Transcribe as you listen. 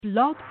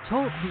Blog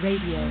Talk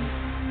Radio.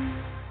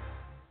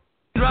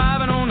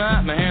 Driving all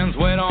night, my hands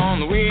wet on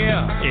the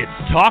wheel. It's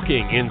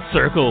Talking in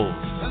Circles.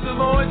 There's a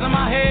voice in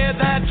my head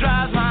that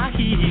drives my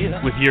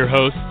heel. With your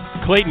hosts,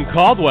 Clayton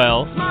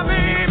Caldwell. My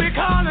baby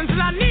calling till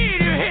I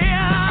need you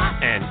here.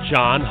 And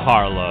John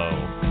Harlow.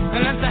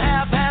 And it's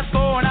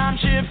 4:30 and I'm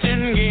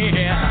shifting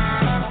gear.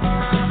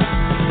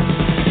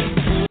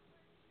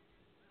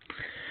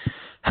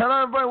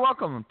 Hello, everybody.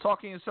 Welcome.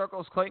 Talking in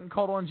Circles, Clayton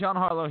Caldwell and John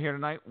Harlow here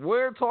tonight.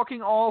 We're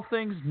talking all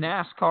things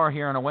NASCAR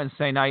here on a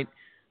Wednesday night.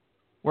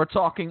 We're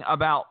talking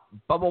about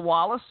Bubba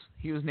Wallace.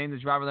 He was named the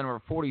driver of the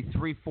number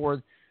 43 for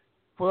the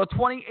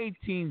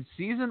 2018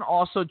 season.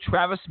 Also,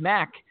 Travis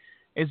Mack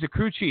is the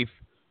crew chief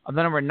of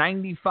the number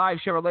 95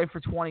 Chevrolet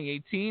for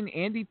 2018.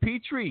 Andy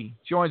Petree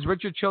joins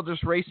Richard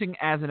Childress Racing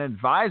as an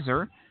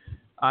advisor.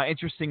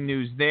 Interesting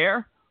news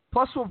there.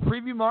 Plus, we'll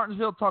preview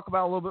Martinsville, talk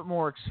about a little bit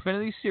more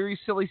Xfinity Series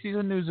silly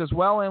season news as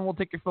well, and we'll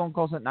take your phone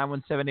calls at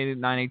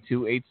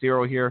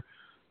 917-889-8280 here,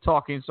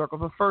 Talking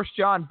Circles. But first,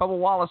 John, Bubba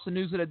Wallace, the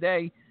news of the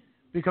day,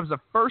 becomes the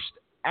first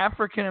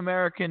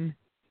African-American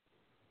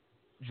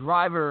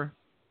driver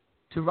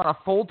to run a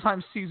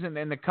full-time season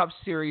in the Cup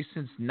Series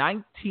since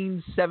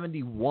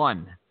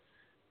 1971,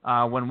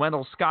 when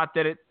Wendell Scott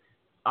did it.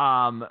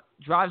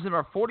 Drives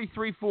number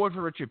 43 Ford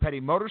for Richard Petty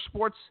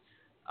Motorsports.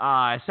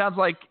 It sounds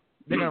like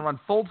they're going to run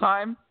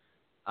full-time.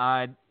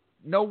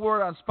 No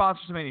word on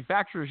sponsors and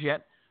manufacturers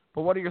yet,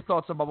 but what are your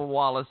thoughts on Bubba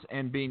Wallace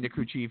and being the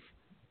crew chief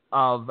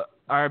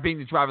being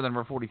the driver of the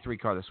number 43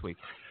 car next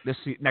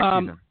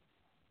season?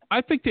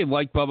 I think they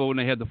liked Bubba when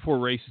they had the 4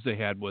 races they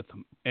had with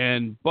him.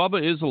 And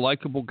Bubba is a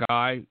likable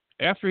guy.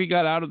 After he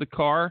got out of the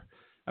car,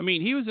 I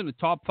mean, he was in the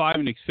top 5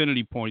 in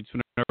Xfinity points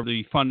whenever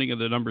the funding of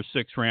the number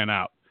 6 ran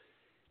out.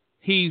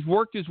 He's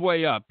worked his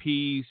way up.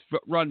 He's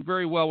run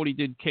very well when he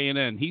did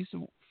K&N. He's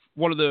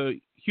one of the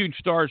huge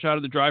stars out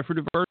of the Drive for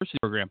Diversity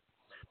program.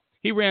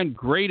 He ran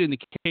great in the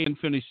K&N,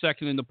 finished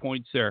second in the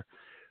points there.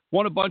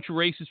 Won a bunch of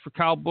races for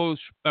Kyle Busch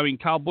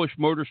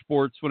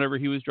Motorsports whenever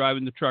he was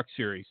driving the Truck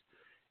Series.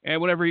 And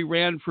whenever he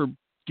ran for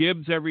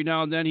Gibbs every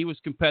now and then, he was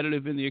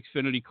competitive in the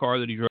Xfinity car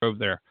that he drove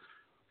there.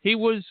 He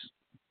was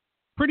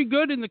pretty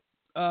good in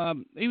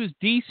he was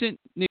decent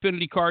in the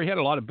Xfinity car. He had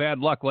a lot of bad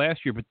luck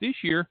last year, but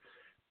this year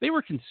they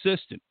were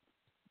consistent.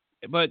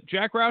 But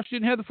Jack Roush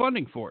didn't have the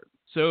funding for it.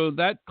 So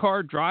that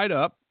car dried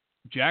up.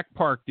 Jack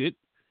parked it,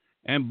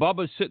 and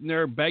Bubba's sitting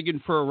there begging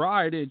for a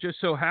ride. It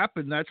just so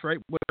happened that's right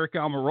when Eric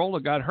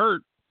Almirola got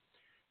hurt,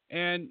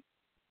 and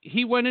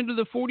he went into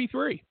the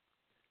 43.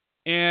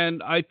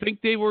 And I think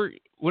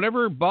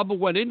whenever Bubba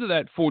went into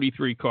that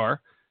 43 car,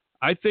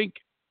 I think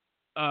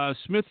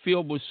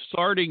Smithfield was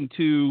starting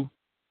to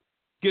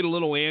get a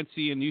little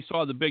antsy, and you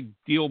saw the big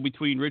deal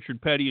between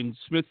Richard Petty and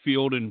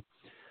Smithfield, and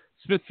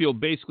Smithfield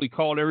basically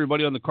called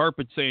everybody on the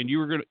carpet saying,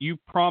 you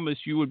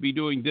promised you would be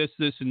doing this,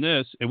 this, and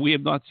this, and we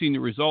have not seen the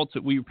results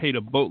that we paid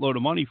a boatload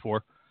of money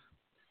for.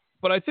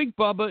 But I think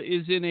Bubba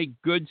is in a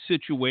good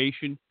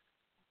situation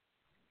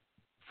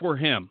for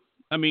him.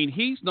 I mean,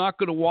 he's not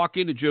going to walk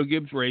into Joe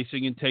Gibbs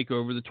Racing and take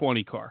over the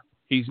 20 car.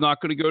 He's not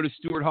going to go to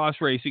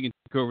Stewart-Haas Racing and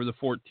take over the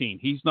 14.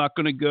 He's not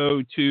going to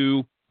go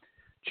to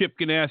Chip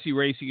Ganassi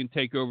Racing and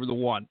take over the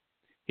 1.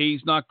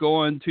 He's not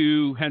going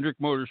to Hendrick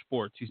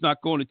Motorsports. He's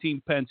not going to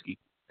Team Penske.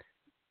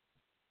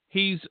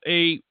 He's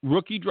a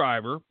rookie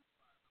driver,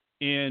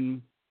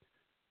 and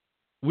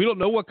we don't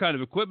know what kind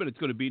of equipment it's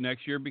going to be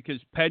next year because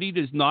Petty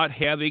does not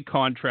have a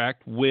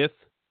contract with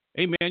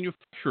a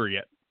manufacturer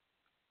yet.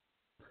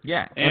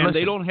 Yeah. And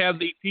they don't have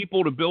the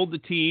people to build the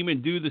team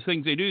and do the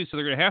things they do, so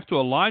they're going to have to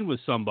align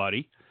with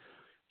somebody.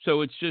 So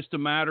it's just a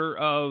matter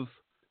of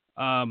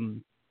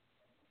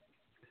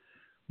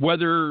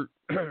whether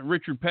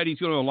Richard Petty's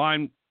going to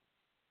align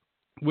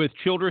with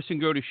Childress and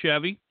go to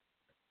Chevy.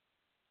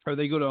 Are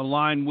they going to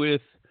align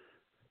with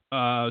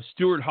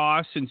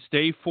Stewart-Haas and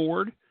stay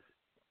Ford?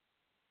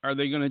 Are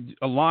they going to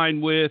align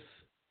with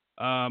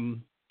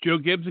Joe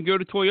Gibbs and go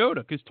to Toyota?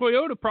 Because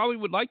Toyota probably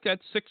would like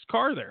that 6th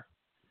car there.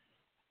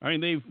 I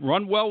mean, they've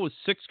run well with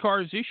 6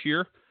 cars this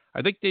year.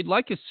 I think they'd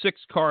like a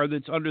 6th car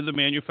that's under the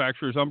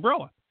manufacturer's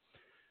umbrella.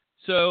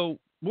 So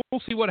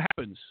we'll see what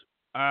happens.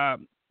 Bubba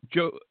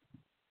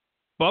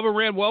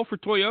ran well for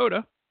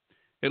Toyota.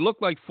 It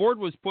looked like Ford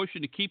was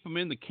pushing to keep him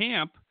in the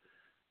camp,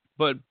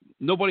 but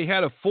nobody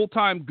had a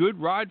full-time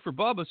good ride for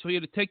Bubba, so he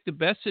had to take the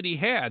best that he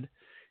had.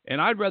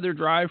 And I'd rather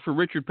drive for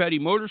Richard Petty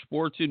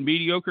Motorsports in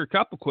mediocre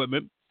Cup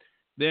equipment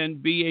than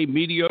be a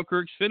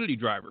mediocre Xfinity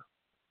driver.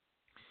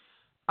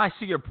 I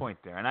see your point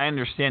there, and I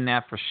understand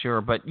that for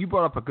sure, but you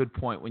brought up a good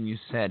point when you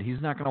said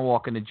he's not going to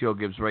walk into Joe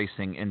Gibbs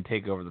Racing and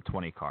take over the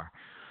 20 car.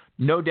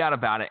 No doubt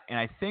about it, and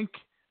I think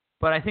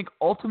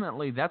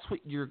ultimately that's what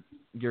your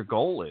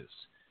goal is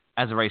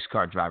as a race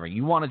car driver.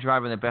 You want to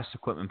drive in the best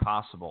equipment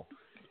possible.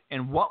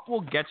 And what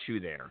will get you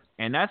there?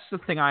 And that's the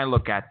thing I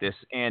look at this.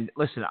 And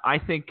listen, I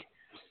think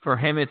for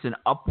him it's an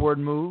upward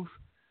move.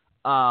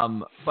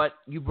 But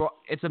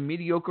it's a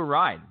mediocre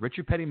ride.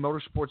 Richard Petty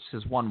Motorsports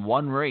has won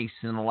 1 race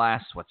in the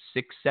last,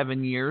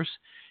 6-7 years,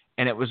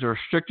 and it was a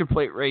restrictor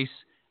plate race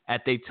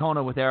at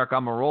Daytona with Eric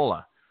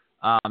Almirola.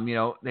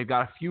 They've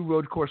got a few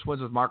road course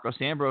wins with Marcos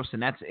Ambrose,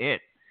 and that's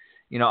it.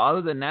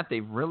 Other than that, they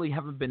really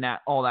haven't been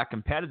all that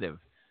competitive.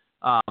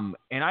 And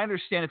I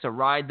understand it's a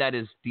ride that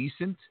is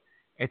decent.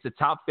 It's a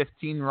top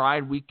 15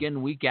 ride week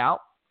in, week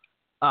out.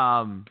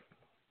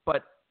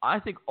 But I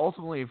think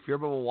ultimately, if you're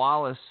Bubba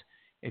Wallace,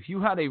 if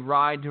you had a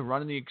ride to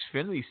run in the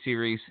Xfinity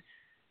Series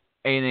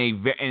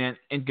in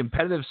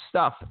competitive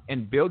stuff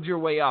and build your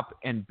way up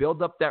and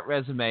build up that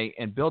resume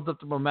and build up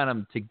the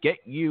momentum to get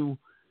you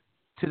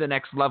to the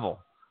next level,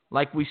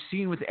 like we've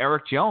seen with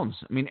Eric Jones.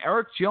 I mean,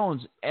 Eric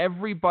Jones,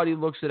 everybody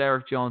looks at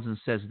Eric Jones and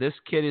says, this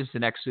kid is the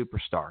next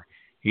superstar.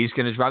 He's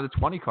going to drive the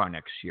 20 car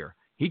next year.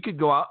 He could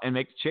go out and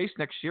make the chase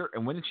next year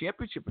and win the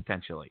championship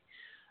potentially.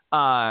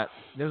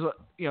 There's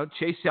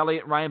Chase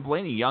Elliott, Ryan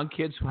Blaney, young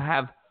kids who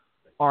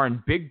are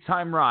in big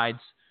time rides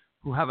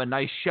who have a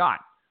nice shot.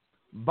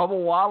 Bubba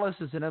Wallace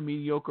is in a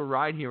mediocre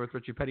ride here with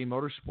Richard Petty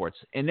Motorsports,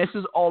 and this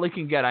is all he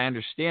can get. I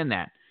understand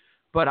that,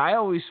 but I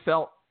always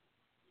felt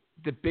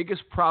the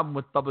biggest problem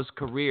with Bubba's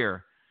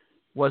career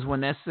was when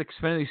this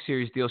Xfinity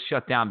Series deal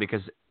shut down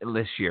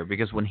this year.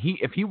 Because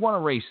if he won a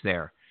race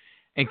there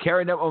and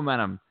carried that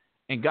momentum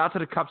and got to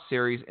the Cup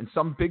Series and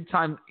some big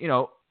time,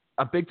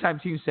 a big time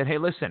team said, hey,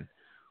 listen,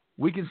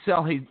 we can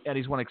sell that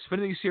he's won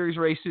Xfinity Series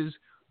races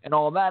and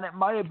all that, it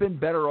might have been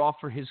better off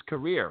for his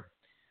career.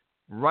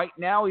 Right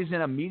now, he's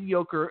in a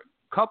mediocre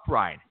Cup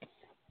ride.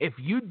 If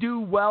you do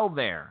well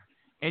there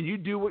and you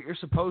do what you're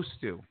supposed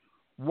to,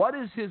 what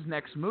is his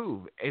next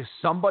move? Is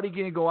somebody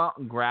going to go out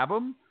and grab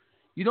him?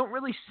 You don't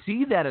really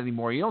see that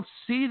anymore. You don't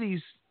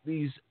see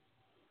these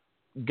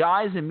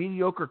guys in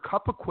mediocre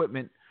Cup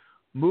equipment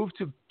move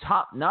to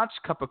top-notch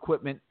Cup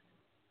equipment.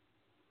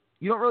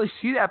 You don't really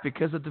see that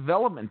because of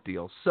development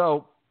deals.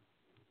 So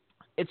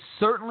it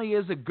certainly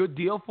is a good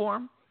deal for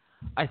him.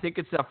 I think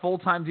it's a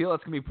full-time deal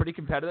that's going to be pretty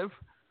competitive.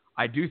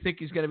 I do think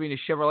he's going to be in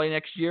a Chevrolet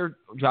next year,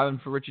 driving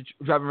Richard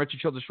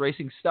Childress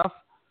Racing stuff.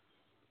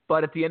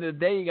 But at the end of the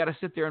day, you got to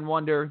sit there and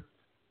wonder,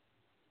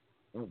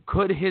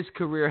 could his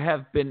career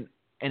have been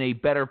in a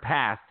better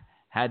path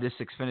had this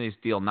Xfinity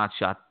deal not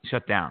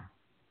shut down?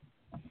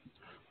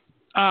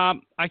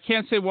 I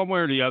can't say one way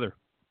or the other.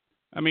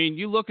 I mean,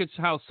 you look at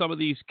how some of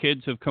these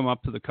kids have come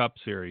up to the Cup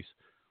Series.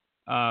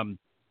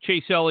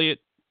 Chase Elliott,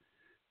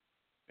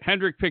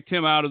 Hendrick picked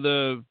him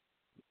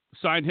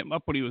signed him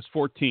up when he was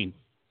 14.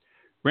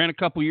 Ran a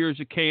couple years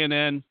at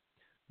K&N,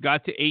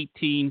 got to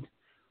 18,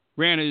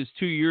 ran his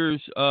 2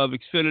 years of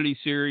Xfinity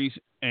Series,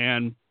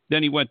 and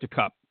then he went to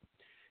Cup.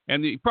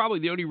 And probably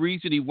the only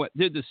reason he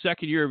did the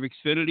second year of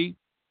Xfinity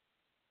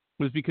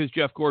was because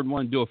Jeff Gordon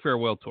wanted to do a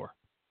farewell tour.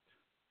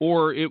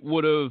 Or it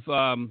would have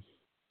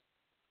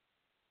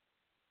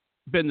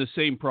been the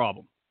same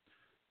problem.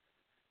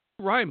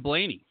 Ryan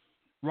Blaney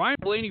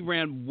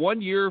ran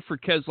 1 year for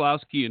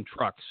Keselowski in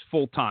trucks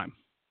full-time.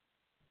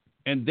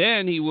 And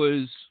then he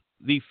was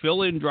the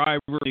fill-in driver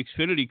of the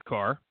Xfinity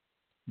car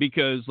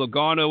because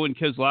Logano and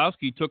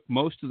Keselowski took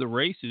most of the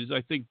races.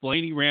 I think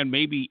Blaney ran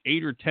maybe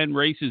 8 or 10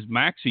 races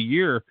max a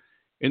year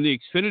in the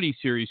Xfinity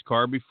Series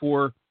car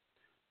before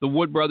the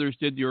Wood brothers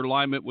did their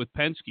alignment with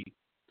Penske.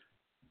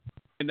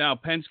 And now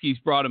Penske's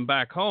brought him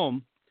back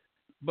home.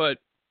 But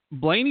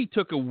Blaney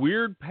took a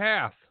weird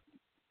path.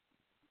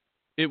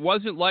 It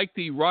wasn't like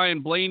the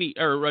Ryan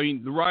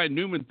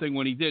Newman thing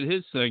when he did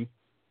his thing,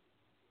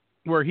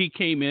 where he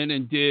came in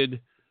and did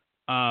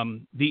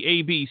the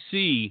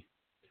ABC,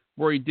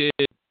 where he did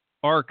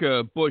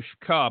ARCA, Busch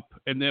Cup,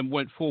 and then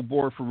went full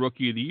bore for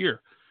Rookie of the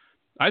Year.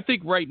 I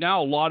think right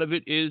now a lot of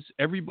it is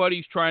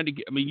everybody's trying to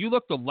get. I mean, you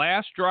look, the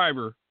last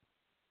driver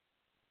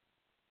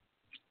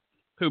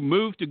who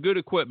moved to good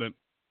equipment,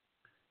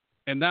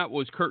 and that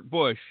was Kurt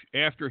Busch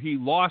after he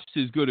lost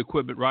his good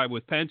equipment ride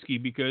with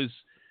Penske because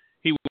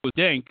he was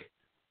dink.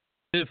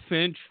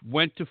 Finch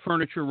went to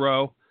Furniture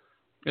Row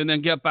and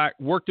then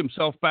worked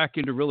himself back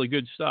into really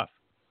good stuff.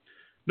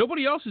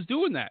 Nobody else is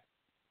doing that.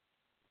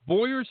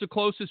 Boyer's the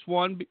closest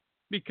one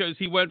because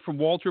he went from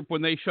Waltrip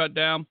when they shut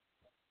down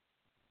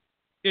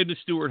into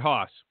Stewart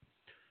Haas.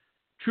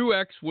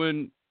 Truex,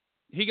 when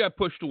he got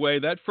pushed away,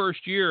 that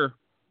first year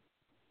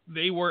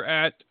they were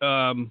at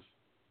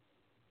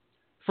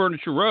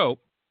Furniture Row.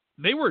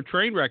 They were a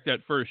train wreck that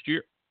first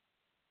year.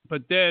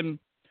 But then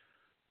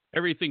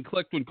everything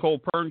clicked when Cole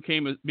Pearn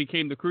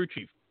became the crew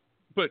chief.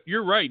 But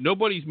you're right.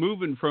 Nobody's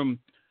moving from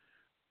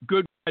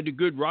good ride to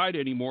good ride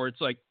anymore.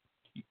 It's like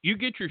you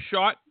get your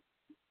shot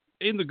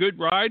in the good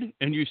ride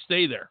and you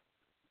stay there.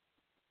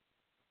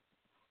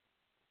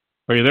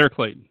 Are you there,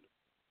 Clayton?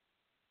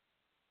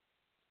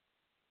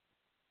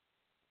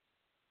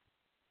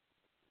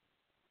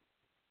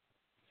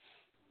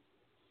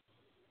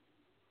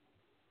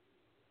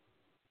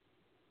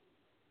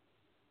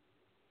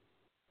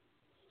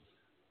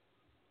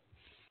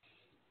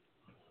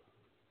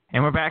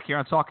 And we're back here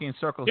on Talking in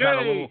Circles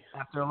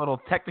after a little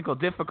technical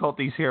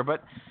difficulties here.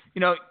 But,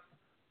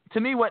 to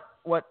me, what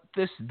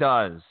this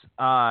does,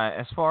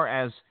 as far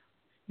as,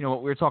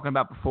 what we were talking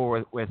about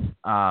before with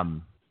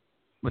Bubba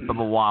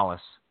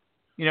Wallace,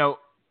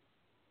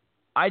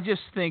 I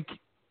just think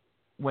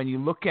when you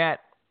look at,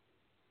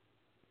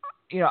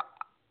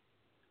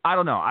 I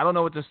don't know. I don't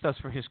know what this does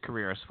for his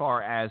career as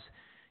far as,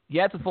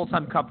 yeah, it's a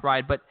full-time Cup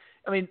ride, but,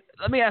 I mean,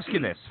 let me ask you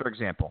this, for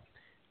example.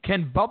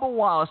 Can Bubba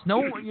Wallace,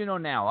 knowing what you know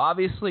now,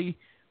 obviously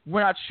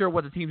we're not sure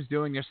what the team's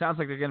doing. It sounds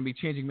like they're going to be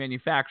changing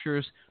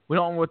manufacturers. We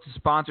don't know what the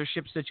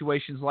sponsorship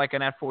situation's like on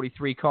that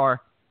 43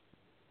 car.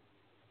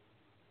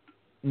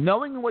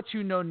 Knowing what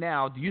you know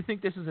now, do you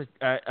think this is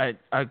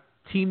a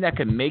team that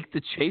can make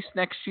the chase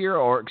next year,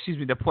 or,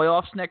 the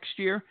playoffs next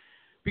year?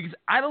 Because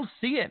I don't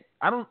see it.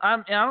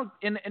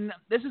 And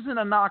this isn't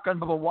a knock on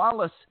Bubba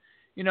Wallace.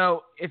 You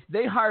know, if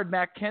they hired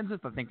Matt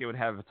Kenseth, I think they would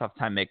have a tough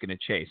time making a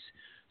chase.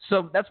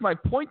 So that's my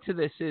point to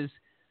this is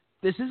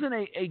this isn't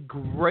a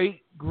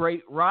great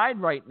ride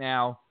right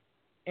now.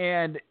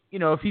 And, you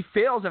know, if he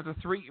fails after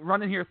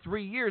running here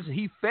 3 years,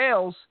 he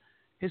fails,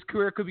 his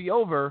career could be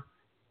over.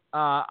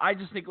 I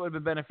just think it would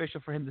have been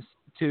beneficial for him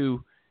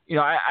to you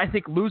know, I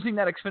think losing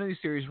that Xfinity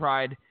Series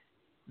ride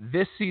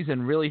this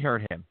season really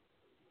hurt him.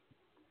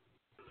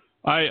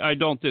 I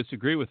don't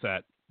disagree with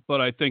that,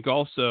 but I think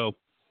also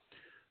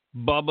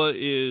Bubba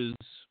is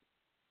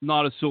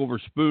not a silver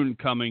spoon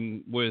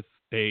coming with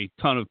a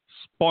ton of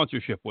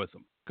sponsorship with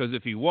him, because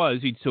if he was,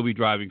 he'd still be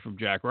driving from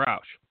Jack Roush.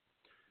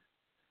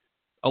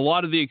 A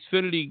lot of the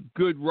Xfinity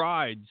good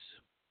rides,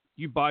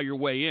 you buy your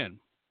way in.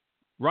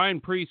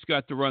 Ryan Preece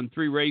got to run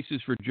 3 races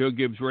for Joe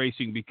Gibbs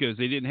Racing because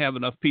they didn't have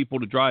enough people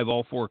to drive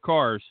all 4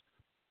 cars,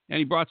 and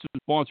he brought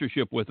some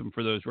sponsorship with him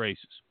for those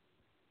races.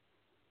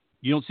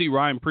 You don't see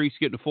Ryan Preece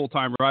getting a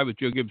full-time ride with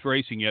Joe Gibbs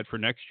Racing yet for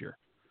next year.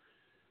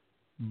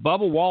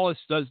 Bubba Wallace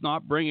does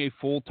not bring a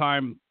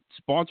full-time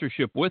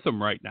sponsorship with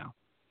him right now.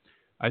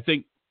 I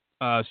think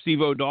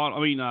Steve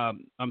O'Donnell,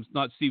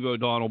 not Steve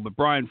O'Donnell, but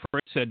Brian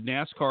Fritz said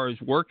NASCAR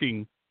is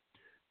working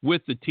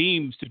with the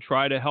teams to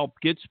try to help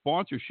get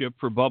sponsorship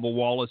for Bubba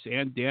Wallace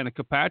and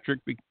Danica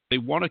Patrick because they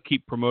want to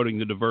keep promoting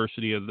the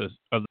diversity of the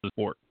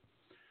sport.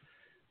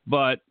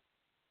 But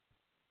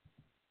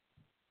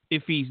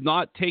if he's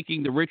not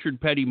taking the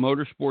Richard Petty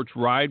Motorsports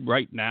ride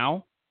right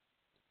now,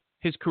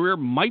 his career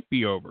might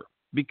be over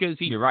because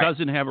he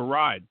doesn't have a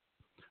ride.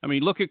 I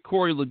mean, look at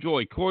Corey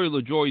LaJoie. Corey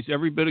LaJoie is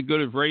every bit as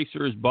good a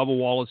racer as Bubba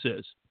Wallace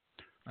is.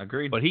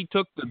 Agreed. But he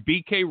took the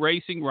BK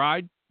Racing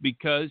ride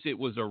because it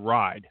was a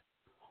ride.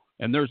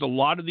 And there's a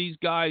lot of these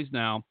guys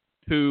now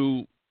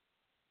who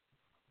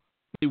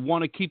they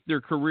want to keep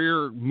their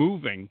career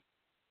moving.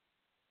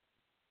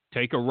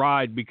 Take a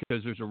ride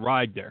because there's a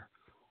ride there.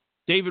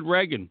 David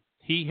Reagan,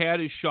 he had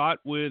his shot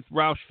with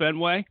Roush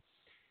Fenway,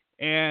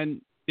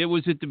 and it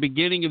was at the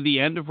beginning of the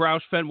end of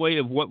Roush Fenway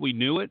of what we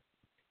knew it.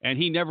 And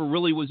he never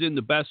really was in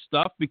the best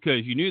stuff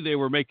because you knew they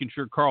were making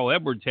sure Carl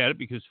Edwards had it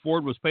because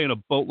Ford was paying a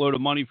boatload of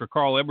money for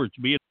Carl Edwards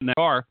to be in that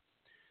car.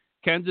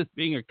 Kenseth,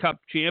 being a Cup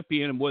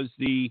champion, was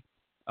the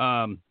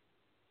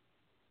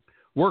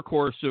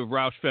workhorse of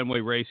Roush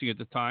Fenway Racing at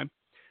the time.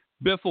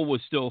 Biffle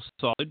was still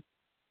solid.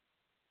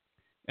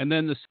 And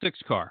then the 6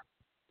 car.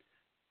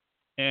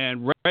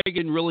 And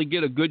Reagan really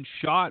get a good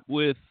shot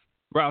with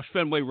Roush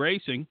Fenway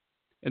Racing.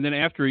 And then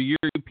after a year,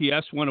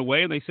 UPS went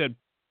away and they said,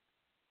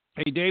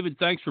 "Hey, David,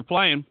 thanks for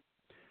playing.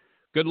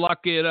 Good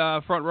luck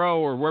at front row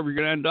or wherever you're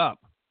going to end up."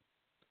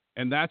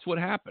 And that's what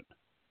happened.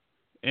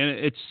 And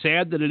it's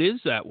sad that it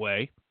is that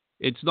way.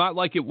 It's not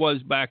like it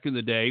was back in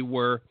the day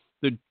where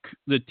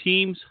the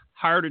teams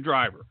hired a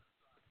driver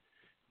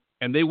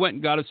and they went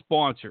and got a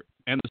sponsor.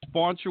 And the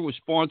sponsor was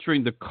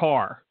sponsoring the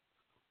car.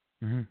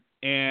 Mm-hmm.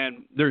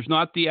 And there's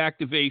not the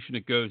activation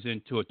that goes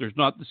into it. There's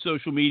not the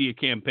social media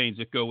campaigns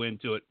that go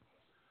into it.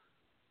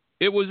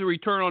 It was a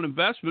return on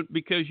investment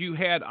because you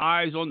had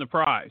eyes on the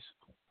prize.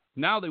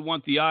 Now they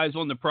want the eyes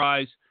on the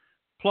prize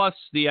plus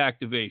the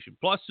activation,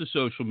 plus the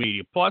social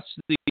media, plus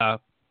the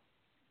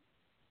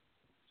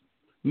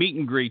meet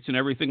and greets and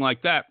everything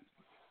like that.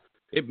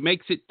 It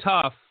makes it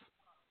tough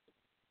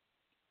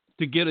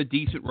to get a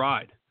decent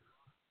ride.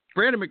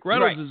 Brandon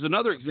McReynolds is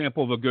another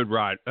example of a good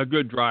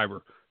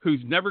driver who's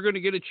never going to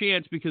get a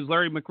chance because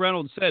Larry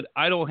McReynolds said,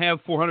 "I don't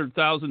have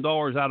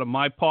 $400,000 out of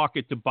my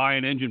pocket to buy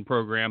an engine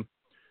program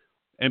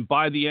and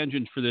buy the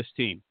engines for this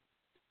team."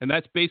 And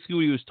that's basically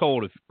what he was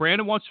told. If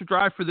Brandon wants to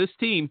drive for this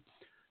team,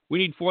 we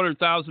need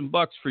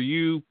 $400,000 for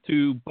you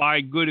to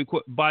buy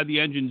the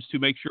engines to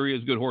make sure he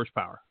has good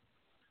horsepower.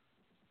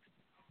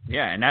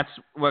 Yeah, and that's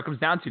what it comes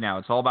down to now.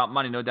 It's all about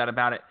money, no doubt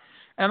about it.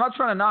 And I'm not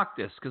trying to knock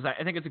this because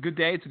I think it's a good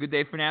day. It's a good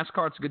day for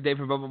NASCAR. It's a good day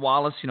for Bubba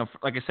Wallace. You know,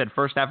 like I said,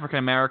 first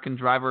African-American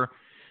driver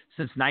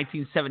since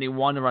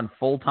 1971 to run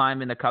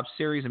full-time in the Cup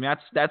Series. I mean,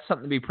 that's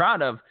something to be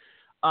proud of.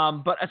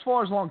 But as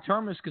far as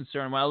long-term is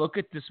concerned, when I look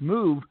at this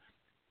move,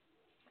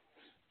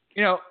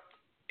 you know,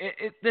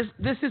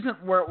 this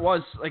isn't where it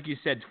was, like you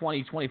said,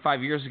 20,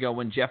 25 years ago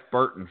when Jeff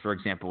Burton, for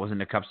example, was in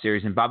the Cup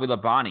Series and Bobby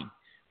Labonte,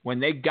 when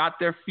they got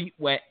their feet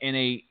wet in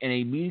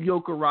a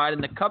mediocre ride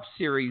in the Cup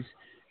Series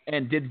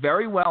and did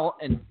very well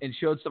and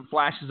showed some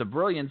flashes of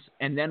brilliance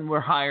and then were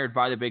hired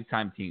by the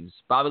big-time teams.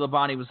 Bobby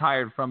Labonte was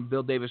hired from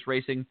Bill Davis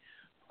Racing,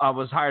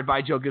 was hired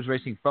by Joe Gibbs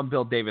Racing from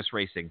Bill Davis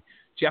Racing.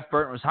 Jeff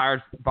Burton was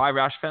hired by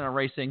Roush Fenway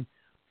Racing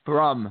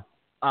from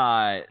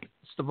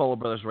Stavola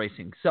Brothers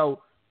Racing.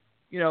 So,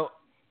 you know,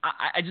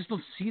 I just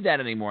don't see that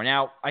anymore.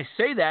 Now, I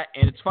say that,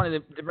 and it's funny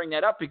to bring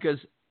that up because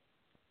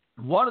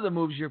one of the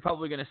moves you're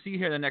probably going to see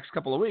here in the next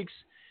couple of weeks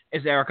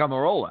is Eric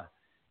Almirola.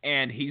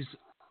 And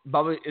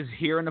Bubba is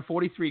here in the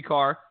 43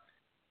 car.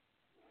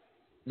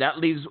 That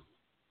leaves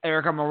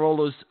Eric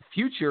Almirola's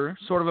future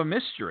sort of a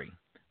mystery.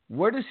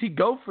 Where does he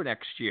go for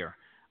next year?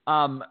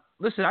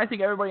 Listen, I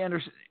think everybody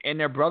and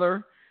their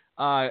brother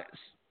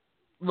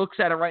looks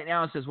at it right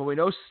now and says, well, we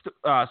know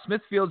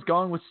Smithfield's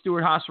going with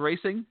Stewart-Haas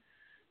Racing.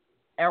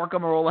 Eric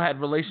Almirola had a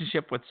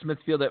relationship with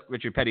Smithfield at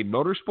Richard Petty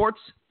Motorsports.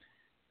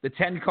 The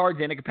 10 car,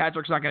 Danica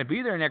Patrick's not going to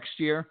be there next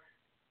year.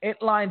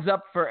 It lines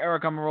up for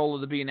Eric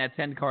Almirola to be in that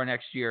 10 car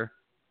next year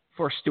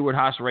for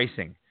Stewart-Haas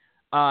Racing.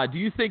 Do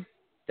you think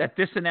that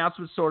this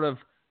announcement sort of,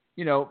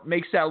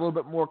 makes that a little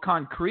bit more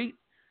concrete?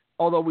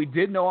 Although we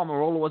did know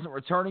Almirola wasn't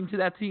returning to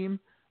that team.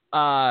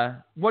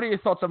 What are your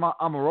thoughts on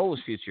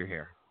Almirola's future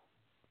here?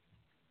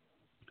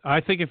 I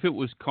think if it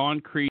was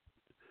concrete,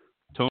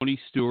 Tony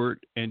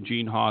Stewart and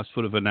Gene Haas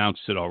would have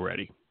announced it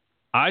already.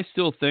 I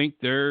still think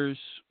there's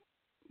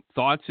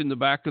thoughts in the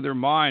back of their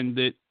mind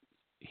that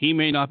he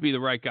may not be the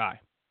right guy.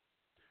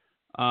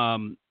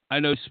 I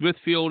know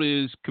Smithfield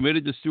is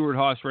committed to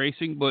Stewart-Haas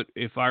Racing, but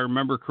if I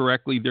remember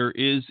correctly, there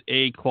is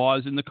a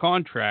clause in the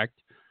contract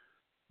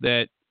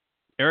that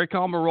Eric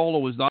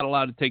Almirola was not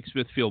allowed to take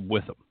Smithfield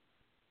with him.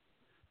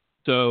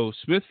 So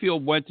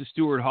Smithfield went to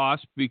Stewart-Haas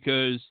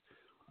because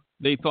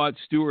they thought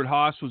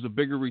Stewart-Haas was a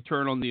bigger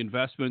return on the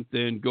investment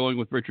than going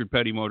with Richard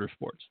Petty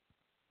Motorsports.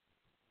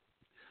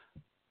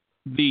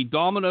 The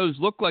dominoes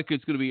look like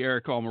it's going to be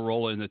Eric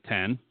Almirola in the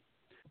 10,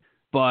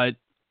 but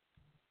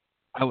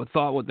I would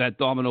thought that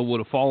domino would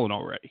have fallen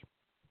already.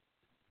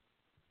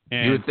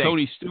 And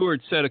Tony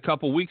Stewart said a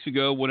couple weeks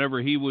ago,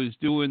 whenever he was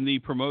doing the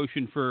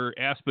promotion for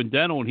Aspen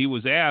Dental, and he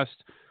was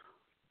asked,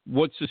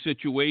 what's the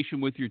situation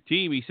with your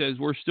team? He says,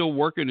 we're still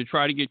working to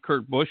try to get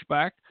Kurt Busch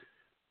back.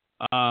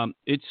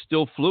 It's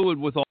still fluid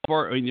with all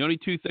of the only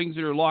two things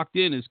that are locked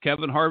in is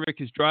Kevin Harvick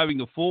is driving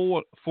the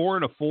full 4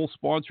 in a full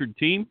sponsored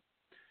team.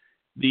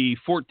 The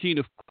 14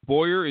 of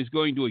Boyer is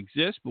going to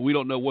exist, but we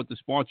don't know what the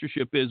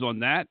sponsorship is on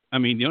that.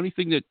 The only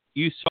thing that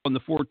you saw in the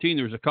 14,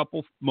 there's a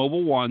couple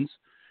Mobil Ones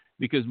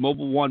because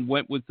Mobil One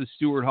went with the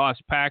Stewart-Haas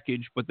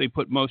package, but they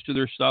put most of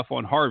their stuff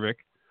on Harvick.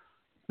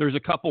 There's a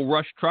couple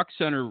Rush Truck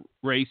Center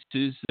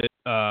races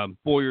that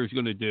Boyer is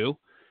going to do.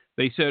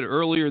 They said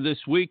earlier this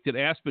week that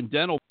Aspen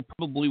Dental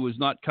probably was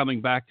not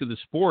coming back to the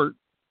sport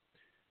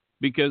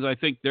because I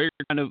think they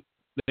kind of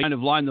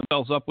lined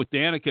themselves up with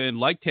Danica and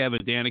liked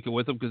having Danica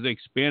with them because they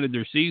expanded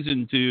their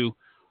season to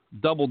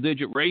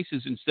double-digit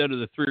races instead of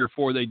the 3 or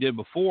 4 they did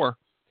before.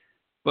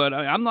 But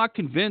I'm not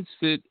convinced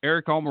that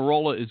Eric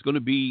Almirola is going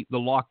to be the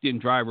locked-in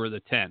driver of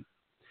the 10.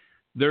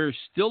 There's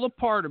still a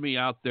part of me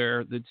out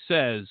there that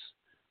says,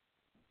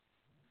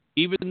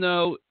 even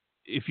though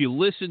if you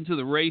listen to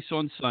the race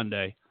on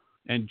Sunday,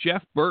 and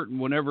Jeff Burton,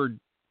 whenever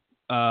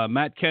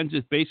Matt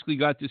Kenseth basically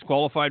got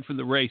disqualified from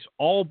the race,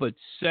 all but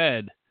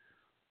said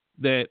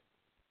that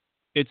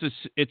it's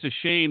a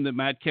shame that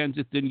Matt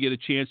Kenseth didn't get a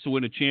chance to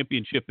win a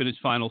championship in his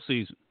final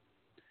season.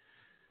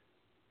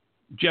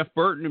 Jeff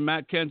Burton and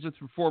Matt Kenseth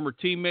were former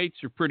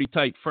teammates, are pretty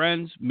tight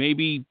friends.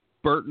 Maybe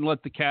Burton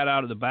let the cat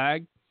out of the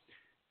bag,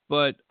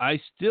 but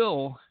I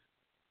still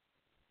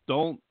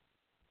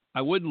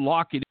I wouldn't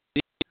lock it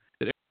in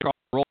that Eric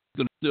Almirola is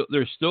going to.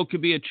 There still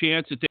could be a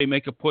chance that they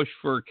make a push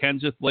for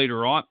Kenseth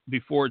later on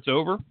before it's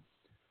over.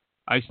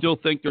 I still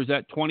think there's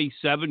that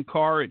 27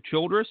 car at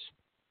Childress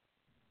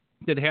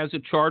that has a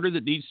charter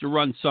that needs to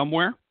run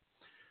somewhere.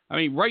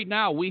 Right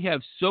now we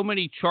have so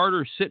many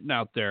charters sitting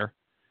out there.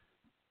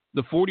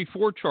 The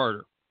 44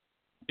 charter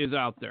is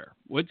out there.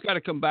 Well, it's got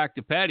to come back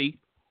to Petty,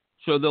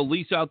 so they'll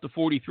lease out the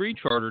 43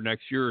 charter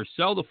next year or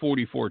sell the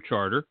 44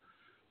 charter.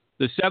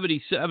 The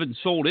 77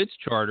 sold its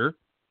charter.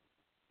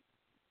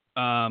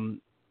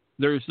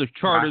 There's the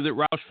charter that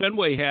Roush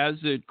Fenway has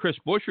that Chris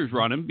Buescher's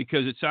running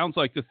because it sounds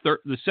like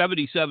the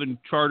 77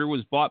 charter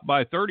was bought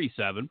by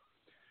 37.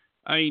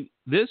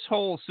 This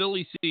whole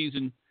silly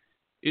season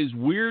is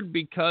weird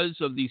because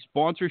of the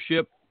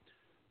sponsorship,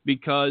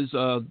 because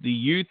of the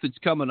youth that's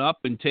coming up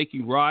and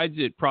taking rides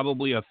at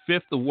probably a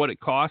fifth of what it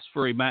costs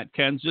for a Matt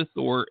Kenseth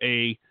or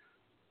a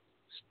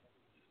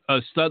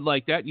stud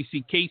like that. You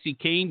see Kasey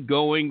Kahne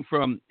going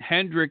from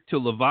Hendrick to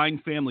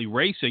Levine Family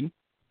Racing,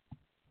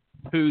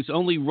 who's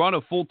only run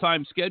a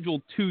full-time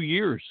schedule 2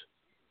 years.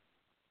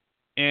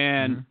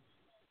 And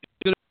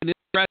it's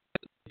going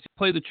to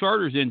play the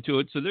charters into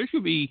it. So there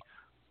should be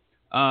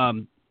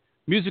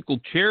musical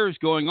chairs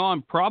going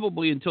on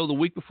probably until the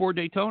week before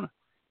Daytona.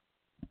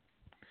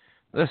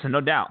 Listen,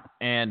 no doubt.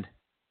 And,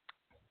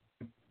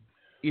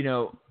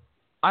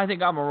 I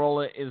think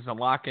Almirola is a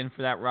lock-in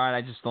for that ride.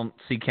 I just don't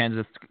see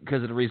Kenseth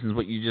because of the reasons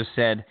what you just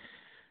said.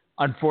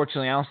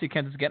 Unfortunately, I don't see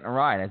Kenseth getting a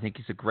ride. I think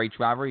he's a great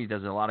driver. He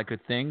does a lot of good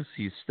things.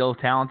 He's still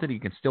talented. He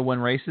can still win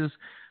races.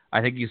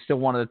 I think he's still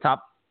one of the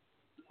top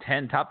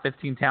 10, top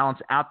 15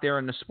 talents out there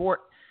in the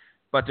sport,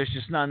 but there's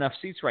just not enough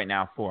seats right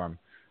now for him.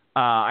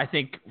 I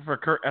think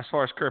as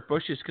far as Kurt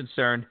Busch is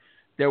concerned,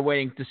 they're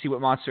waiting to see what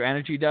Monster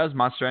Energy does.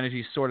 Monster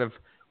Energy sort of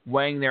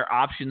weighing their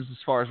options as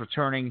far as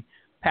returning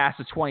past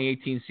the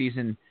 2018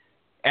 season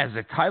as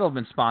a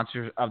titleman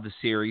sponsor of the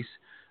series.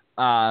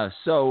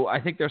 So I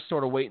think they're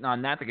sort of waiting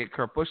on that to get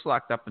Kurt Busch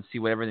locked up and see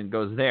what everything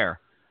goes there.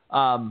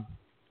 So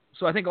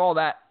I think all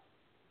that,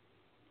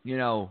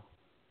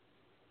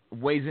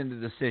 weighs into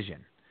the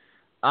decision.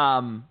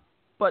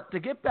 But to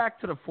get back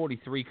to the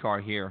 43 car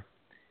here,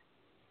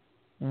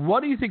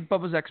 what do you think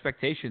Bubba's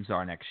expectations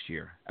are next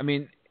year? I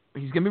mean,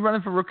 he's going to be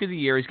running for Rookie of the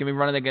Year. He's going to be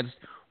running against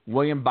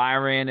William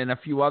Byron and a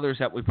few others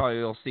that we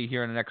probably will see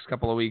here in the next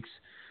couple of weeks.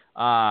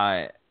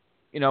 But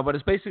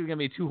it's basically going to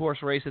be a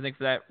 2-horse race, I think,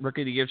 for that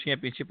Rookie of the Year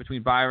championship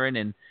between Byron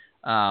and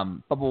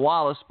Bubba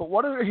Wallace. But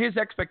what are his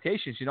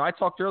expectations? I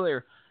talked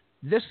earlier,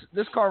 this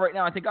car right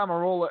now, I think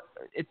Almirola,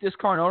 this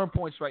car in owner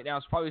points right now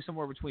is probably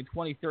somewhere between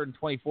 23rd and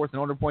 24th in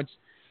owner points.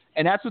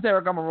 And that's with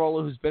Eric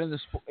Almirola, who's been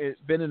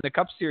in the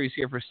Cup Series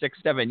here for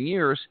 6-7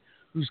 years,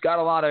 who's got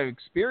a lot of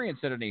experience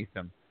underneath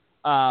him.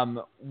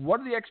 What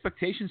are the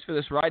expectations for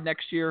this ride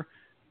next year?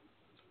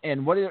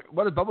 And what are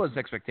Bubba's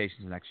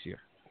expectations next year?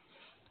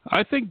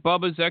 I think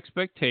Bubba's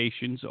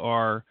expectations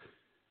are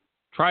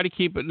try to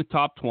keep it in the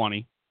top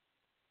 20.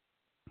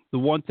 The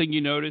one thing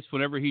you notice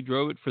whenever he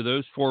drove it for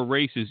those 4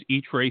 races,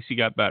 each race he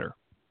got better.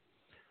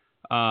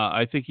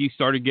 I think he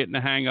started getting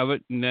the hang of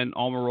it, and then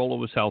Almirola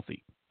was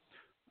healthy.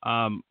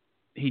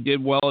 He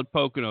did well at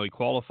Pocono. He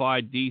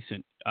qualified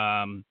decent.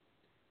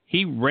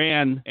 He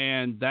ran,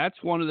 and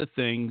that's one of the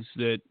things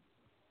that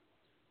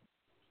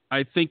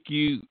I think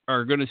you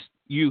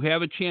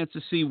have a chance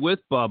to see with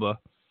Bubba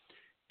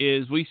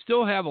is we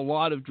still have a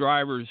lot of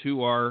drivers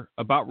who are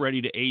about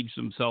ready to age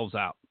themselves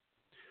out.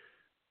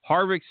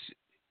 Harvick's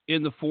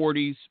in the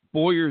 40s,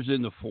 Bowyer's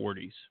in the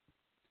 40s,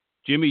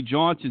 Jimmy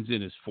Johnson's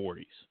in his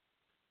 40s.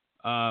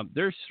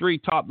 There's 3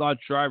 top-notch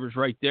drivers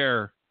right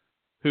there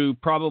who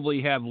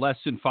probably have less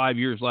than 5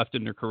 years left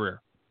in their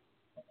career.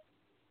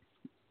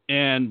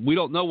 And we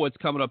don't know what's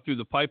coming up through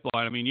the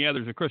pipeline. I mean, yeah,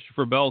 there's a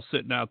Christopher Bell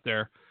sitting out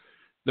there.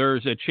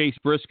 There's a Chase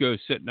Briscoe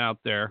sitting out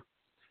there.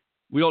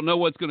 We don't know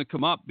what's going to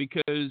come up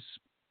because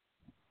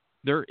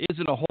there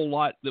isn't a whole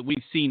lot that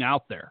we've seen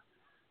out there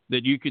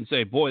that you can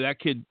say, boy, that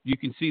kid, you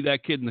can see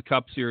that kid in the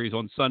Cup Series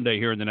on Sunday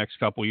here in the next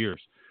couple of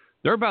years.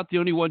 They're about the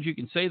only ones you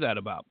can say that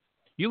about.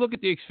 You look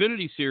at the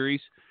Xfinity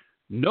Series,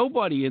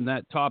 nobody in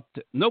that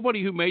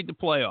nobody who made the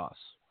playoffs,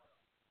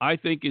 I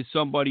think, is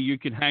somebody you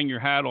can hang your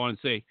hat on and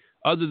say,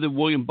 other than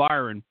William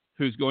Byron,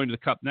 who's going to the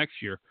Cup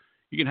next year,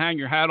 you can hang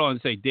your hat on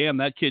and say, damn,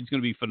 that kid's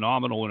going to be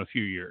phenomenal in a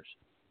few years.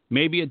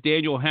 Maybe a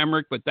Daniel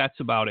Hemrick, but that's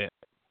about it.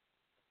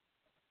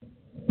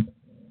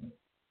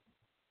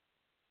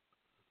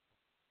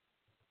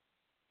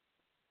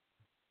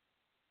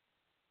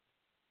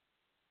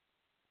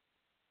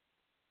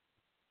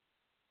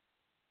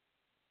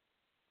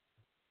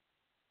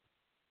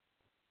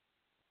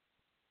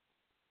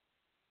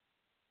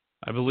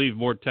 I believe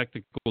more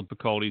technical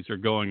difficulties are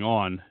going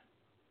on.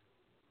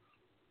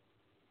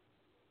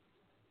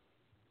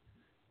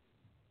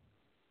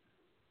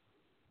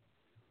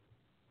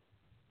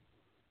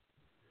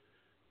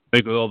 I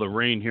think with all the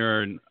rain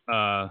here in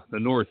the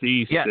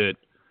Northeast, it's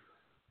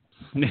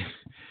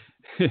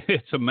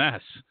a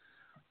mess.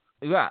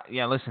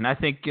 Yeah. Listen, I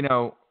think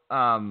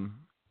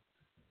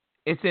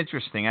it's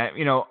interesting.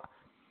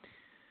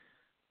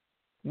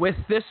 With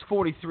this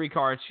 43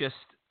 car, it's just,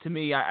 to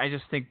me, I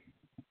just think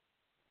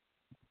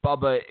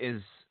Bubba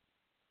is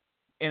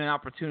in an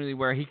opportunity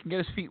where he can get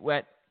his feet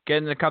wet, get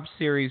in the Cup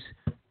Series,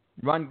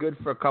 run good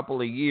for a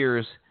couple of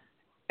years,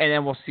 and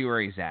then we'll see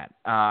where he's at.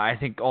 I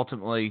think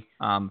ultimately,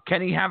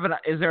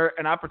 is there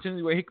an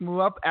opportunity where he can move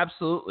up?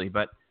 Absolutely,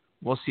 but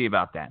we'll see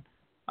about that.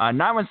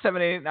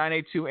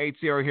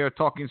 917-889-8280 here,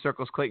 Talking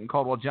Circles, Clayton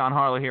Caldwell, John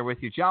Harlow here with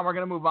you. John, we're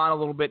going to move on a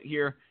little bit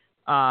here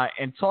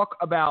and talk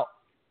about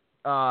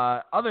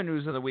other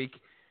news of the week,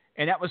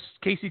 and that was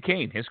Kasey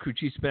Kahne. His crew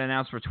chief's been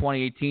announced for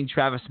 2018.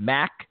 Travis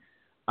Mack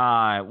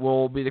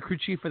will be the crew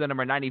chief for the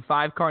number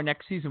 95 car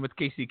next season with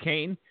Kasey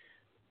Kahne.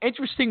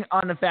 Interesting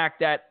on the fact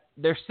that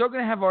they're still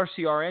going to have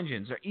RCR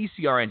engines, or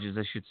ECR engines,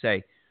 I should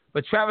say.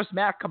 But Travis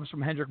Mack comes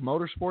from Hendrick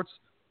Motorsports.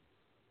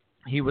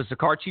 He was the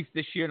car chief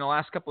this year in the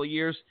last couple of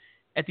years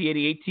at the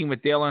 88 team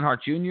with Dale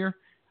Earnhardt Jr.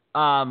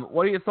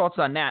 What are your thoughts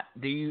on that?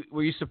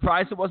 Were you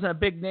surprised it wasn't a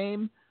big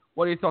name?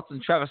 What are your thoughts on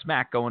Travis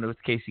Mack going with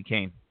Kasey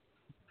Kahne?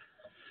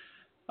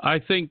 I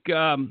think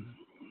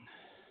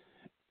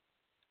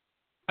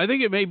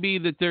it may be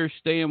that they're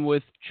staying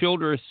with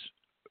Childress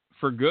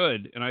for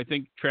good, and I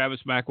think Travis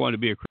Mack wanted to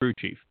be a crew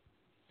chief.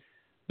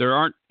 There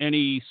aren't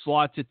any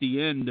slots at the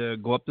end to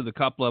go up to the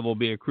Cup level,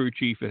 be a crew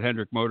chief at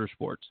Hendrick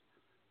Motorsports,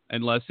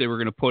 unless they were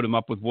going to put him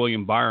up with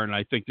William Byron.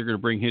 I think they're going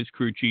to bring his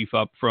crew chief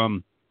up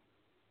from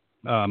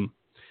the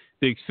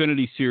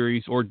Xfinity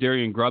Series, or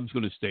Darian Grubb's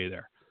going to stay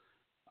there.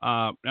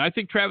 And I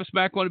think Travis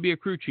Mack wanted to be a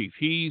crew chief.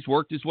 He's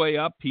worked his way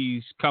up.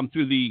 He's come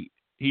through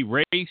he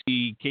raced,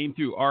 he came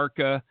through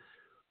ARCA,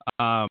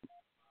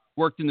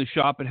 worked in the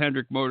shop at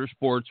Hendrick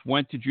Motorsports,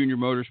 went to Junior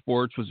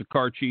Motorsports, was a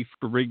car chief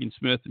for Regan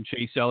Smith and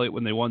Chase Elliott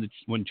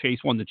when Chase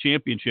won the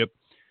championship.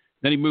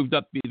 Then he moved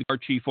up to be the car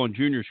chief on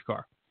Junior's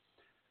car.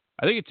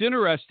 I think it's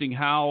interesting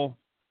how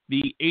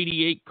the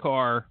 88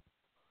 car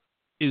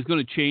is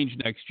going to change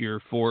next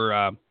year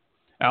for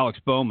Alex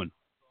Bowman.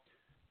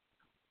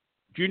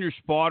 Junior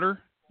Spotter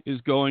is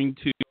going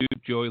to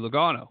Joey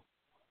Logano.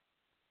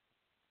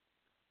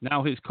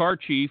 Now his car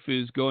chief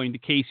is going to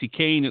Kasey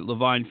Kahne at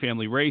Levine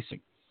Family Racing.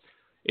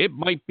 It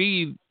might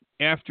be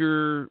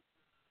after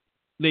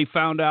they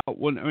found out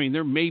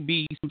there may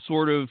be some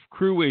sort of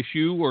crew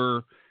issue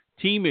or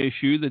team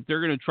issue that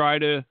they're going to try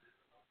to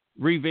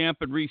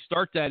revamp and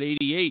restart that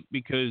 88,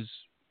 because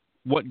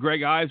what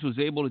Greg Ives was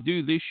able to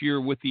do this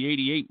year with the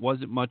 88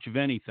 wasn't much of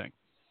anything.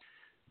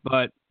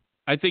 But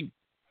I think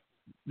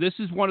this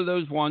is one of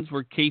those ones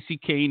where Kasey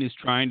Kahne is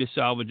trying to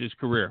salvage his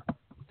career.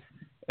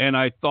 And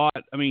I thought,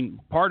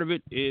 part of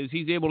it is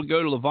he's able to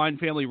go to Levine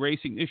Family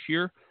Racing this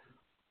year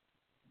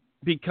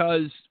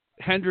because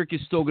Hendrick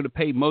is still going to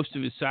pay most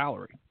of his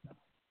salary.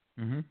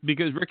 Mm-hmm.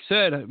 Because Rick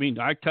said,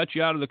 I cut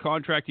you out of the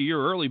contract a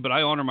year early, but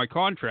I honor my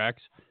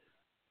contracts.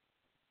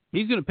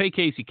 He's going to pay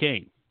Kasey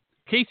Kahne.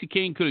 Kasey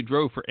Kahne could have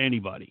drove for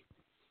anybody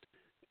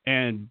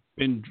and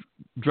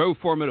drove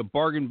for him at a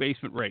bargain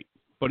basement rate.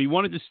 But he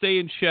wanted to stay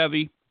in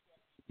Chevy.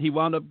 He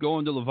wound up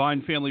going to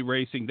Levine Family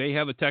Racing. They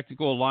have a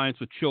technical alliance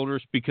with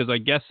Childress because I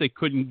guess they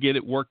couldn't get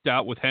it worked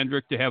out with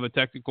Hendrick to have a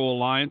technical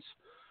alliance.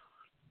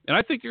 And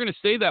I think they're going to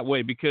stay that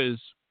way because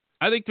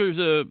I think there's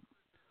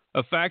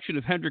a faction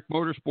of Hendrick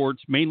Motorsports,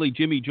 mainly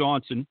Jimmy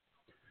Johnson,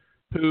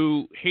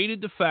 who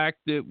hated the fact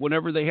that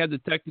whenever they had the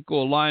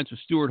technical alliance with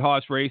Stewart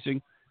Haas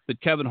Racing,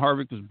 that Kevin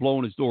Harvick was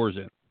blowing his doors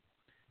in.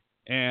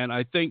 And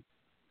I think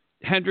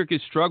Hendrick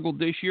has struggled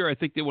this year. I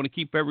think they want to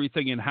keep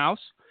everything in-house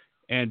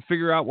and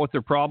figure out what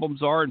their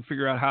problems are and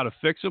figure out how to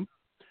fix them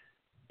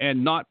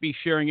and not be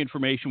sharing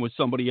information with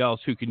somebody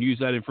else who can use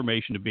that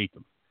information to beat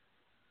them.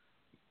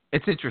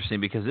 It's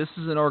interesting because this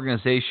is an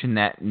organization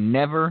that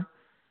never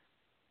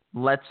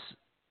lets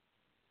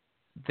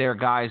their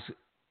guys,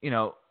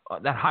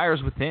 that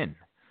hires within.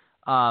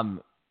 I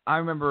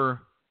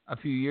remember a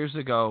few years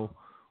ago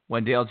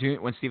when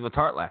when Steve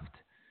Letarte left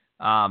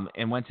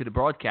and went to the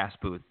broadcast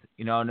booth,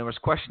 and there was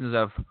questions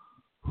of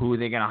who are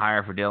they going to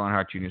hire for Dale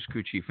Earnhardt Jr.'s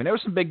crew chief. And there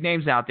were some big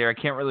names out there. I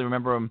can't really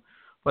remember them,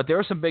 but there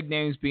were some big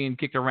names being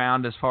kicked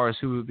around as far as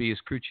who would be his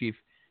crew chief.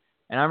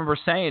 And I remember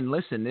saying,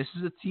 listen, this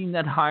is a team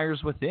that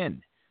hires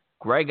within.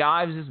 Greg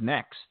Ives is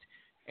next.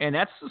 And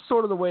that's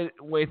sort of the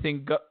way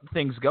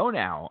things go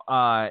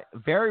now.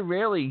 Very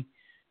rarely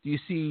do you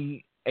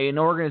see an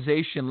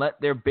organization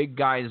let their big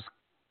guys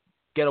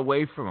get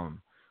away from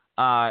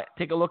them.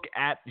 Take a look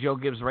at Joe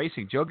Gibbs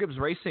Racing. Joe Gibbs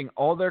Racing,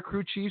 all their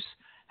crew chiefs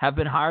have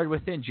been hired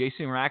within.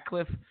 Jason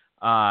Ratcliffe,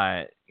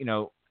 Adam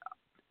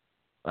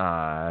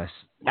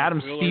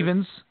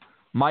Stevens,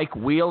 Mike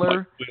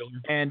Wheeler,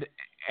 and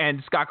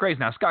Scott Graves.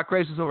 Now, Scott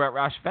Graves is over at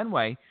Roush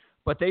Fenway,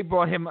 but they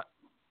brought him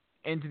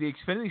into the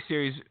Xfinity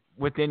Series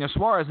with Daniel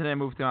Suarez and then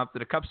moved him up to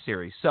the Cup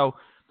Series. So,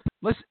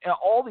 listen,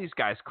 all these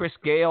guys, Chris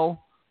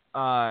Gale,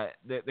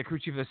 the crew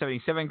chief of the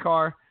 77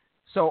 car.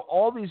 So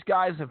all these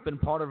guys have been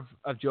part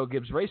of Joe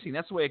Gibbs Racing.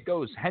 That's the way it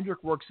goes.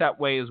 Hendrick works that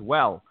way as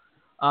well.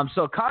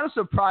 So kind of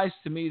surprised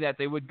to me that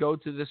they would go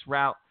to this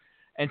route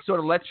and sort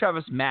of let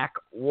Travis Mack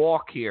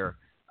walk here.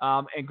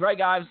 And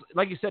Greg Ives,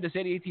 like you said, this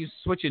 88 team's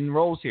switching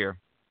roles here.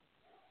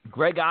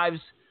 Greg Ives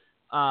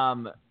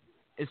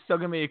is still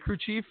going to be a crew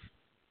chief,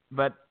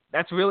 but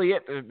that's really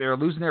it. They're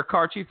losing their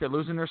car chief. They're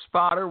losing their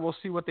spotter. We'll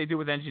see what they do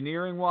with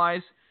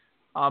engineering-wise.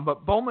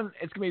 But Bowman,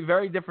 it's going to be a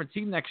very different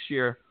team next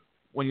year.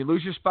 When you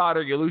lose your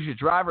spotter, you lose your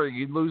driver,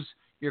 you lose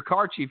your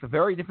car chief, a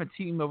very different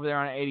team over there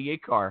on an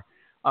 88 car.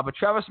 But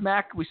Travis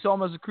Mack, we saw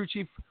him as a crew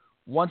chief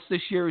once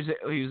this year.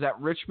 He was at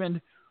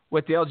Richmond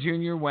with Dale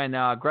Jr. when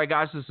Greg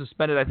Ives was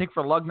suspended, I think,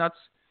 for lug nuts.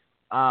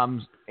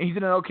 He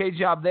did an okay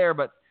job there,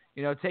 but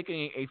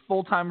taking a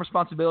full-time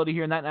responsibility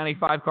here in that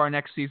 95 car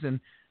next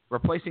season,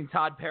 replacing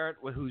Todd Parrott,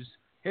 whose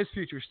his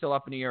future is still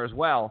up in the air as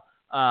well.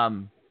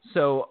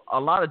 So a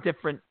lot of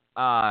different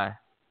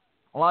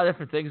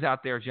things out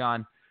there,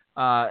 John.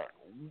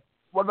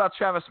 What about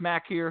Travis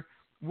Mack here?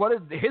 What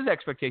are his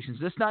expectations?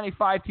 This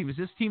 95 team, is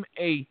this team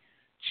a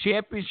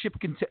championship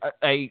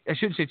I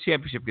shouldn't say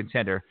championship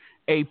contender,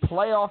 a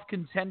playoff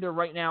contender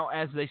right now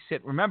as they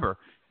sit? Remember,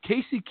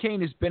 Kasey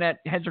Kahne has been at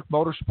Hendrick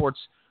Motorsports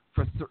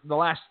for the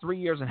last 3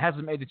 years and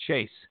hasn't made the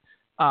chase.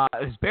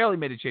 Has barely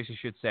made the chase, I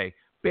should say.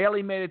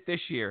 Barely made it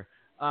this year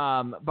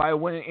by a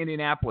win in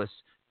Indianapolis.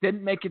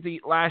 Didn't make it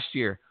last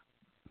year.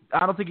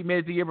 I don't think he made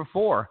it the year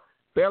before.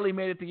 Barely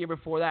made it the year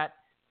before that.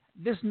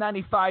 This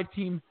 95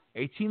 team,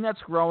 a team that's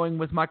growing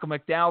with Michael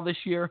McDowell this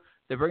year.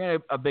 They're bringing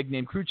a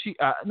big-name crew chief,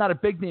 not a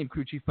big-name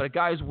crew chief, but a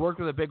guy who's worked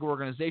with a big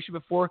organization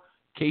before,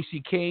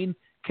 Kasey Kahne.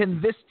 Can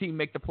this team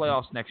make the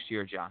playoffs next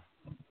year, John?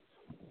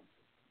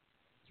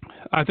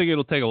 I think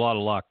it'll take a lot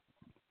of luck.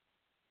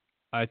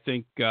 I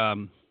think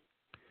Kasey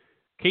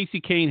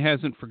Kahne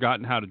hasn't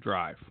forgotten how to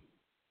drive.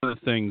 One of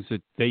the things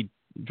that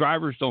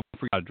drivers don't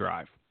forget how to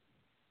drive.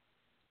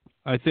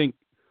 I think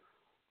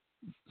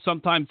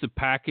sometimes the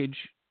package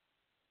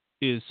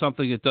is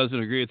something that doesn't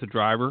agree with the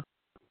driver.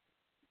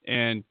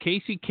 And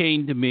Kasey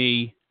Kahne, to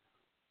me,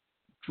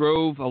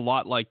 drove a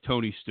lot like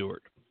Tony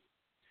Stewart.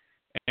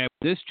 And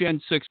this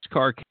Gen 6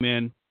 car came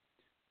in.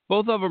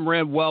 Both of them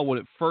ran well when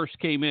it first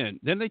came in.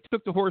 Then they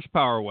took the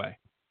horsepower away,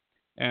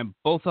 and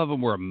both of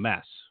them were a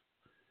mess.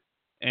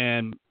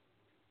 And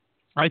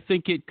I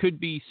think it could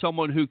be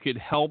someone who could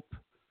help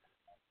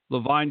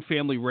Levine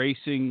Family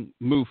Racing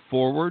move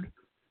forward.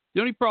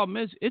 The only problem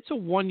is it's a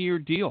one-year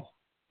deal.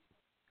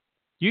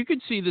 You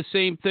could see the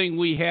same thing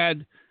we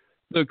had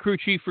the crew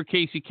chief for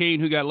Kasey Kahne,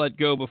 who got let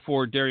go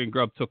before Darian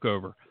Grubb took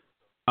over.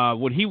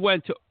 When he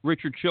went to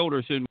Richard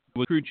Childress and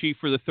was crew chief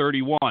for the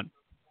 31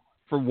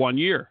 for 1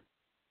 year.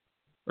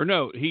 Or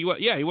no, he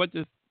went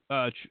to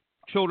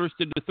Childress,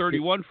 did the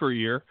 31 for a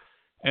year,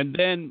 and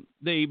then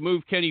they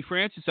moved Kenny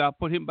Francis out,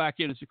 put him back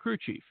in as a crew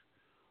chief.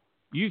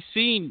 You've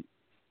seen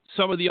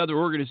some of the other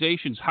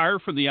organizations hire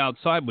from the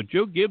outside, but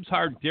Joe Gibbs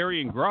hired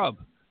Darian Grubb.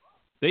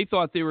 They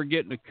thought they were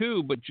getting a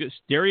coup, but just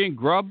Darian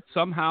Grubb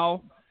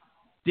somehow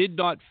did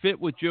not fit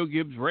with Joe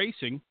Gibbs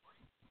Racing,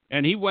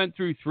 and he went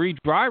through 3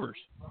 drivers.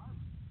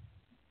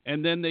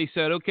 And then they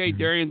said, okay,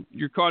 Darian,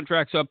 your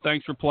contract's up.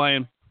 Thanks for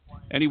playing.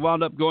 And he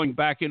wound up going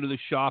back into the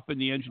shop in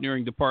the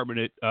engineering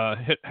department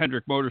at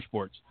Hendrick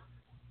Motorsports.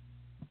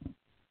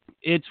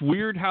 It's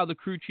weird how the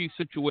crew chief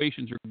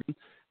situations are going.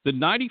 The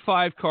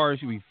 95 cars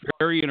will be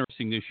very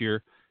interesting this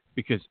year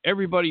because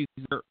everybody's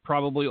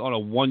probably on a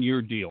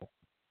 1-year deal.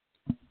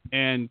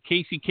 And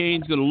Kasey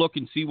Kahne's going to look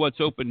and see what's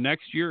open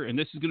next year, and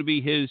this is going to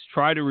be his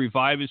try to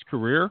revive his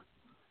career.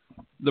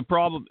 The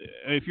problem,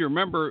 if you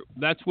remember,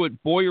 that's what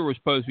Boyer was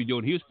supposed to be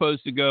doing. He was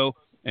supposed to go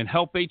and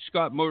help H.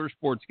 Scott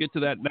Motorsports get to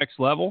that next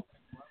level,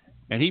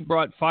 and he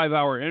brought 5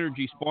 Hour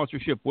Energy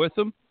sponsorship with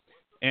him,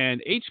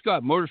 and H.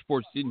 Scott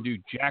Motorsports didn't do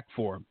jack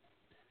for him.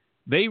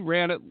 They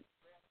ran it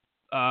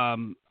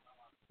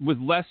with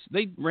less.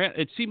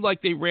 It seemed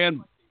like they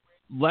ran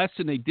less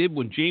than they did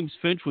when James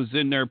Finch was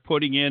in there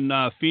putting in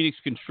Phoenix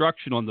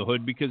Construction on the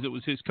hood because it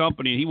was his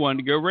company and he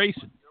wanted to go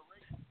racing.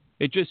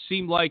 It just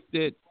seemed like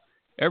that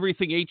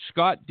everything H.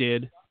 Scott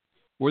did,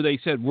 where they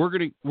said we're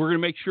gonna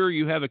make sure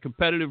you have a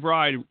competitive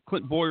ride.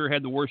 Clint Boyer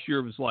had the worst year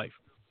of his life.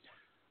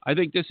 I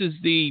think this is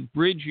the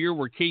bridge year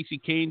where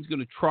Kasey Kahne's going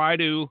to try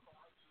to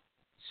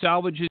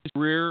salvage his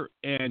career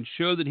and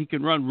show that he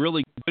can run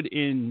really good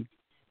in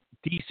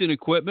decent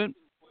equipment.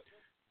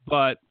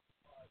 But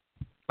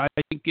I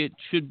think it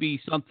should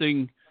be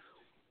something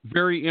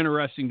very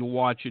interesting to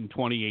watch in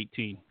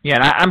 2018. Yeah,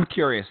 and I'm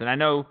curious, and I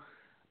know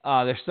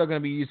they're still going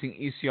to be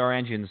using ECR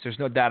engines. There's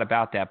no doubt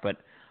about that, but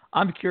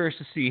I'm curious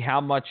to see how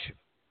much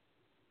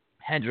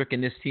Hendrick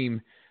and this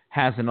team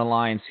has an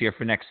alliance here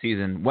for next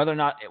season, whether or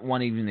not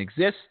one even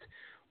exists,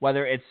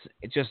 whether it's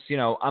just,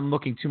 I'm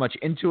looking too much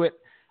into it.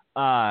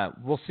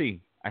 We'll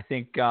see. I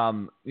think,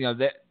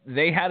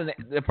 they had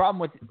the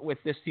problem with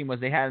this team was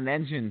they had an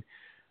engine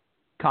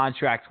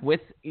contract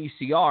with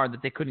ECR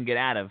that they couldn't get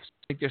out of. So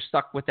I think they're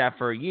stuck with that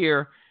for a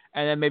year,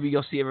 and then maybe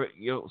you'll see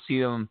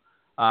them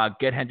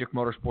get Hendrick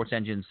Motorsports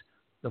engines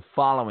the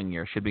following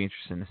year. Should be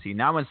interesting to see.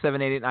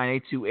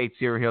 917-889-8280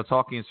 here,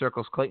 Talking in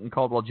Circles. Clayton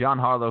Caldwell, John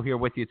Harlow here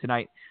with you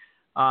tonight.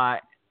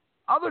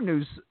 Other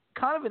news,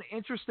 kind of an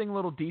interesting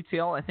little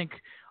detail. I think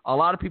a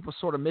lot of people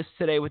sort of missed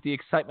today with the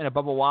excitement of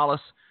Bubba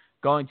Wallace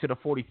going to the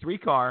 43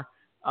 car.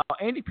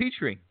 Andy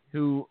Petree,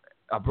 who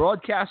a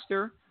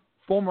broadcaster,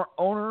 former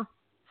owner,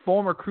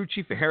 former crew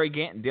chief for Harry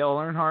Gant and Dale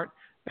Earnhardt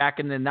back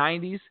in the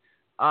 90s.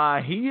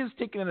 He is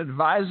taking an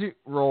advisor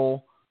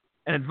role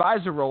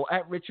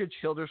at Richard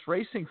Childress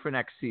Racing for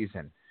next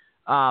season.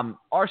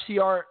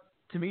 RCR,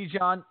 to me,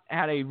 John,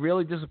 had a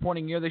really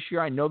disappointing year this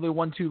year. I know they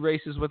won 2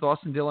 races with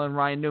Austin Dillon and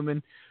Ryan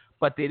Newman,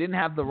 but they didn't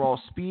have the raw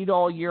speed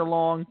all year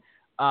long.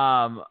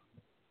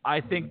 I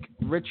think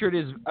Richard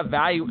is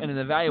in an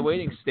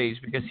evaluating stage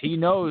because he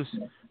knows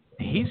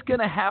he's going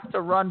to have to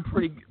run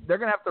they're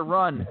going to have to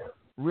run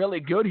really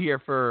good here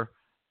for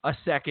a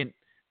second.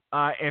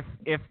 They're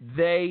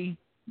going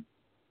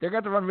to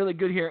have to run really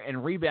good here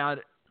and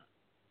rebound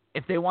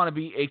if they want to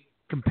be a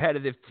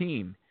competitive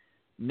team.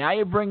 Now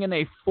you bring in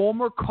a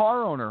former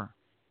car owner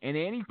and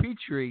Andy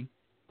Petree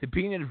to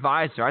be an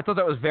advisor. I thought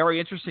that was very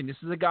interesting. This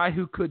is a guy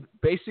who could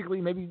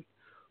basically maybe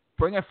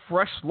bring a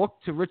fresh look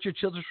to Richard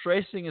Childress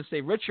Racing and say,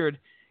 Richard,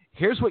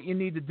 here's what you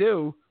need to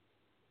do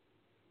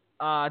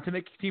to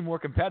make your team more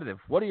competitive.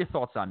 What are your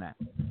thoughts on that?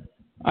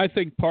 I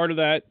think part of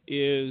that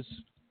is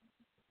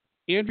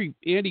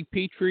Andy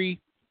Petree.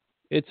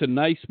 It's a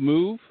nice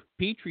move.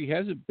 Petree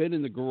hasn't been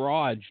in the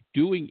garage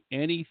doing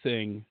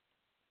anything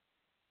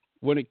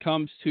when it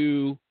comes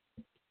to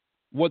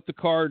what the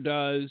car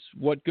does,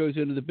 what goes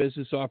into the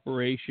business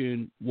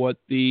operation,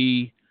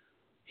 he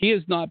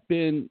has not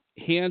been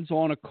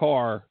hands-on a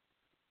car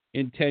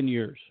in 10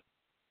 years.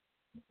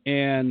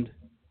 And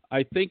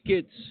I think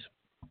it's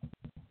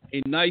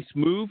a nice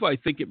move. I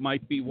think it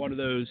might be one of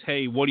those,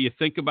 hey, what do you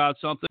think about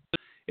something?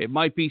 It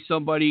might be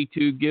somebody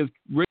to give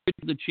Richard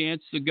the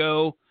chance to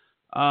go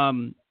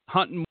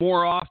hunting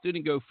more often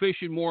and go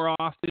fishing more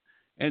often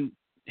and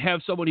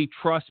have somebody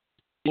trust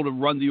able to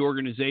run the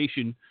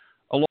organization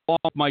along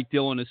with Mike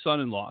Dillon, his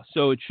son-in-law.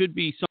 So it should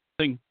be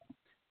something,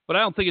 but I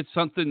don't think it's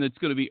something that's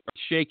going to be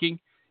shaking.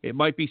 It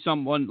might be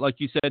someone, like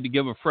you said, to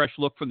give a fresh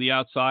look from the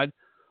outside.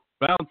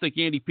 But I don't think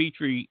Andy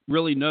Petree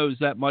really knows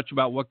that much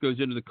about what goes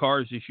into the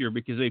cars this year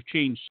because they've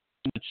changed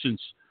so much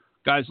since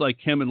guys like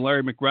him and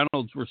Larry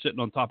McReynolds were sitting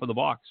on top of the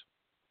box.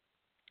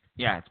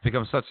 Yeah, it's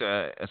become such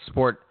a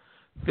sport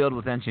filled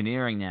with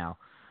engineering now,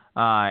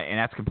 and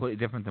that's completely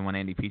different than when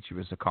Andy Petree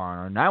was the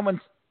car owner.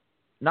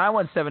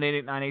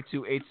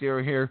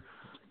 917-889-8280 here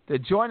to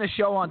join the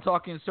show on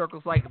Talking in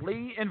Circles like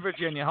Lee in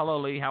Virginia. Hello,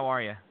 Lee. How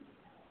are you?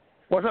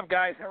 What's up,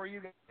 guys? How are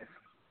you guys?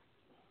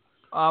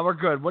 We're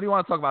good. What do you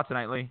want to talk about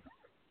tonight, Lee?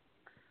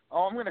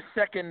 Oh, I'm going to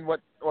second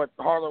what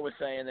Harlow was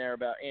saying there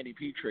about Andy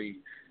Petree.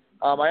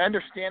 I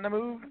understand the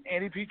move.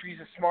 Andy Petree's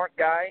a smart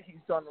guy. He's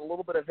done a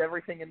little bit of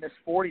everything in this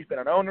sport. He's been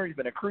an owner. He's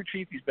been a crew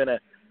chief. He's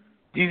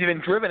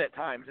even driven at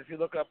times. If you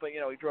look up,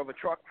 he drove a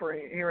truck for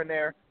here and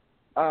there.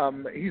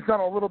 He's done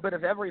a little bit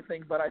of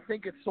everything, but I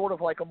think it's sort of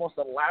like almost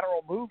a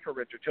lateral move for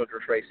Richard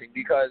Childress Racing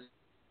because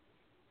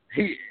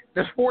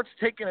the sport's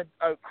taken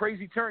a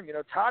crazy turn.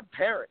 Todd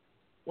Parrott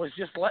was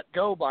just let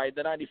go by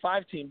the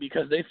 95 team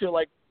because they feel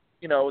like,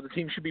 the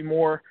team should be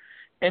more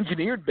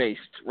engineered-based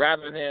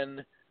rather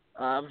than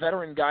a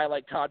veteran guy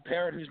like Todd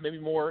Parrott who's maybe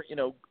more,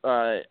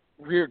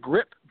 rear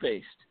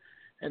grip-based.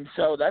 And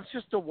so that's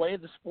just the way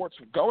the sport's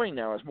going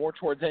now is more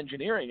towards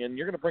engineering, and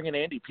you're going to bring in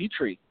Andy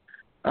Petree.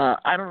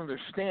 I don't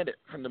understand it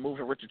from the move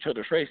of Richard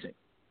Childress Racing.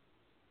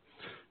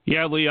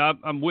 Yeah, Lee,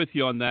 I'm with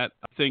you on that.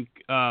 I think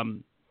to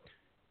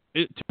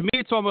me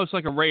it's almost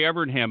like a Ray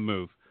Evernham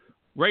move.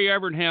 Ray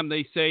Evernham,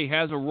 they say,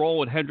 has a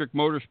role at Hendrick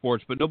Motorsports,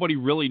 but nobody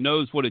really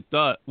knows what he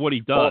does.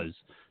 Well,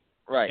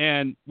 right.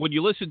 And when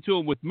you listen to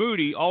him with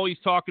Moody, all he's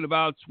talking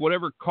about is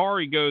whatever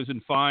car he goes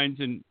and finds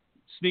and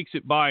sneaks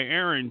it by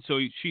Aaron, so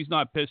she's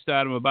not pissed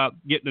at him about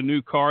getting a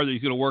new car that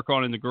he's going to work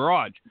on in the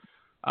garage.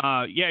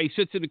 He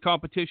sits in the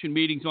competition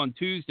meetings on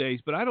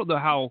Tuesdays, but I don't know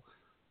how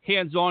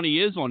hands-on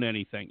he is on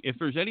anything. If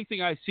there's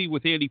anything I see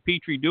with Andy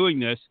Petree doing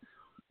this,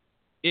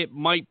 it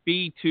might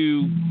be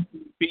to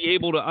be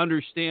able to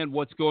understand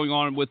what's going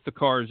on with the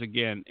cars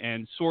again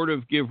and sort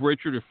of give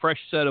Richard a fresh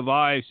set of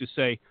eyes to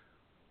say,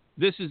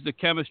 this is the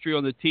chemistry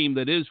on the team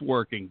that is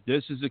working.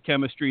 This is the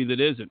chemistry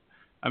that isn't.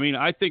 I mean,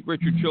 I think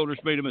Richard Childress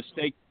made a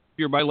mistake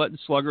here by letting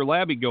Slugger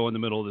Labby go in the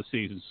middle of the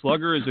season.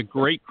 Slugger is a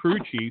great crew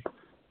chief,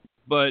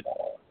 but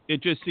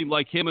it just seemed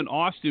like him and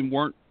Austin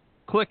weren't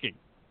clicking.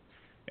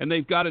 And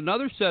they've got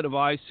another set of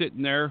eyes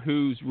sitting there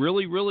who's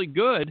really, really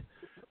good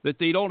that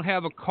they don't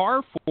have a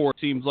car for, it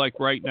seems like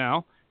right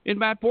now, in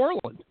Matt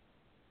Borland.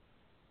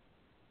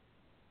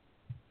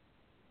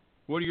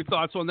 What are your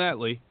thoughts on that,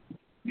 Lee?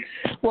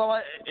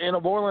 Well,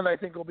 Borland, I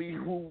think, will be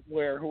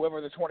whoever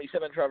the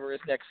 27 driver is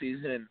next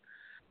season. And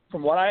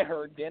from what I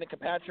heard, Danica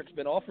Patrick's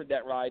been offered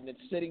that ride, and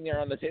it's sitting there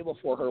on the table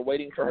for her,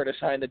 waiting for her to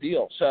sign the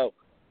deal. So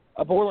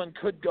Borland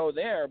could go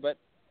there. But,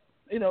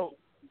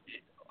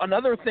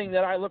 another thing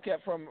that I look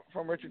at from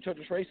Richard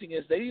Childress Racing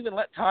is they even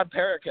let Todd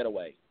Parrott get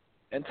away.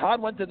 And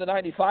Todd went to the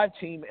 95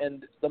 team,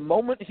 and the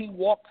moment he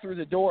walked through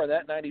the door of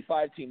that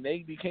 95 team,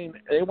 they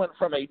went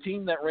from a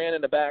team that ran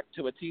in the back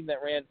to a team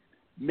that ran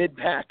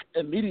mid-pack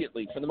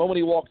immediately from the moment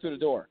he walked through the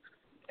door.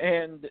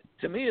 And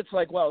to me, it's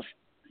like, well,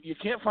 you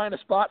can't find a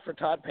spot for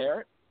Todd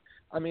Parrott.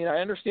 I mean, I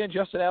understand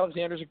Justin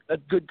Alexander's a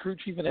good crew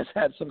chief and has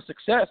had some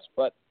success,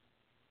 but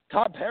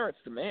Todd Parrott's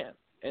the man.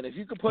 And if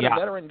you could put a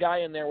veteran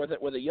guy in there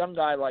with a young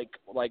guy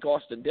like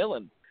Austin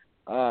Dillon,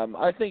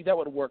 I think that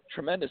would work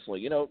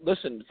tremendously.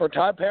 Listen, for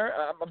Todd Parrott,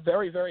 I'm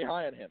very, very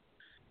high on him.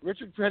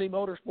 Richard Petty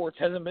Motorsports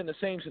hasn't been the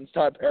same since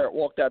Todd Parrott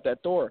walked out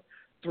that door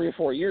 3 or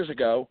 4 years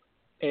ago,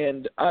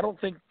 and I don't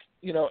think,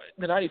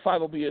 the 95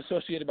 will be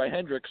associated by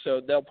Hendrick, so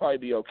they'll probably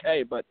be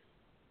okay, but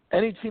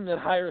any team that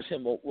hires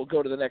him will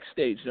go to the next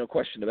stage, no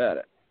question about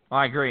it.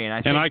 I agree, and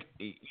I think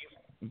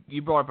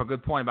you brought up a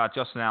good point about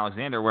Justin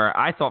Alexander, where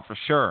I thought for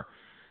sure,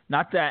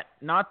 not that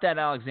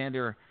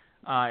Alexander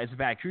is a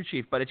bad crew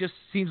chief, but it just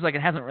seems like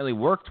it hasn't really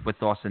worked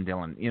with Austin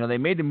Dillon. They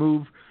made the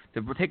move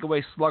to take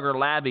away Slugger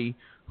Labby,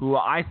 who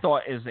I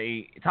thought is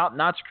a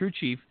top-notch crew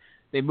chief.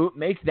 They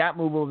make that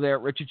move over there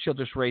at Richard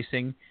Childress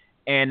Racing,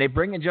 and they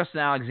bring in Justin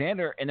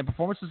Alexander, and the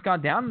performance has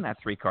gone down in that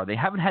 3 car. They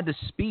haven't had the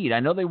speed. I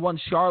know they won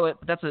Charlotte,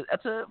 but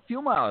that's a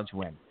fuel mileage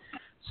win.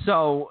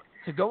 So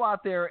to go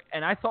out there,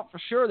 and I thought for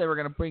sure they were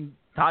going to bring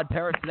Todd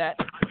Parrott to that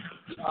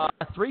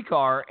 3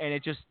 car, and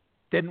it just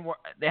didn't work.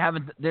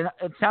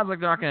 It sounds like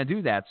they're not going to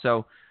do that.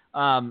 So,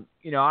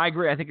 I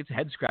agree. I think it's a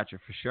head scratcher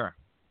for sure.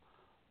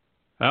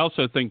 I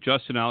also think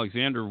Justin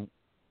Alexander,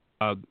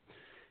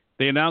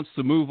 they announced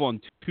the move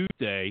on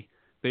Tuesday.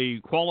 They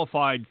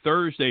qualified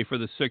Thursday for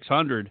the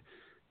 600.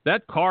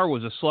 That car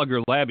was a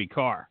Slugger Labby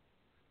car.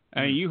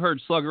 And you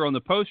heard Slugger on the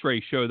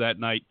post-race show that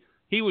night.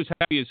 He was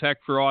happy as heck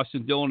for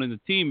Austin Dillon and the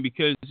team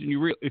because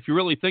if you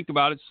really think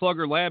about it,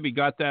 Slugger Labby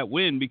got that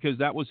win because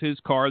that was his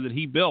car that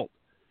he built.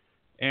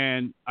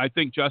 And I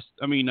think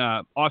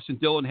Austin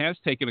Dillon has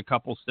taken a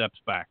couple steps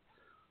back.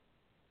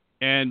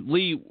 And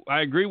Lee,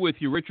 I agree with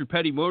you. Richard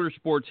Petty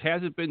Motorsports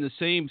hasn't been the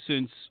same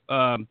since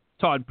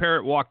Todd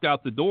Parrott walked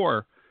out the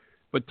door.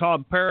 But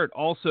Todd Parrott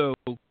also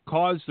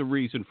caused the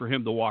reason for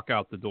him to walk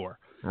out the door.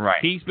 Right.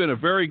 He's been a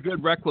very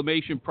good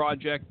reclamation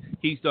project.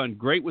 He's done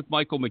great with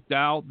Michael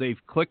McDowell. They've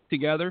clicked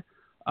together.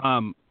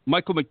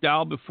 Michael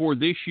McDowell before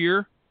this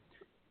year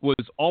was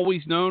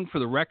always known for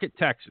the wreck at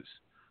Texas.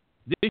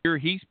 This year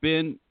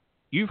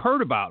you've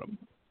heard about him.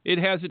 It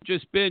hasn't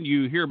just been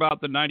you hear about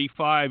the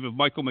 95 of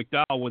Michael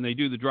McDowell when they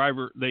do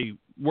they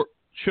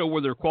show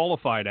where they're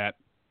qualified at.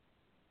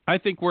 I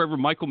think wherever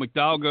Michael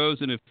McDowell goes,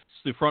 and if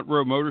it's the Front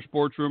Row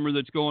Motorsports rumor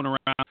that's going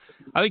around,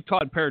 I think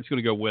Todd Parrott's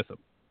going to go with him.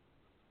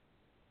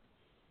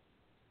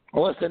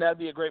 Well, listen, that'd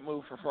be a great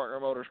move for Front Row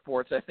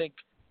Motorsports. I think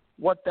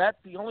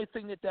the only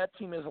thing that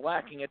team is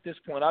lacking at this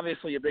point,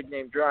 obviously a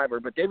big-name driver,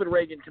 but David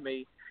Reagan, to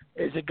me,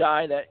 is a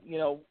guy that,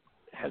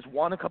 has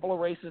won a couple of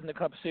races in the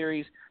Cup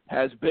Series,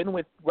 has been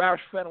with Roush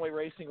Fenway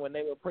Racing when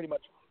they were pretty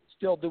much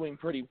still doing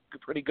pretty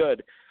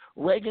good.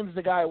 Reagan's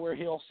the guy where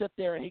he'll sit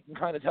there and he can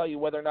kind of tell you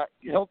whether or not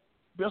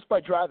just by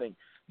driving,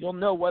 you'll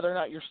know whether or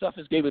not your stuff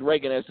is David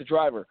Reagan as the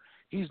driver.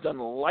 He's done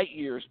light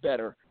years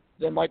better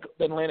than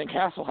Landon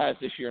Castle has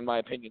this year, in my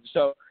opinion.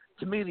 So,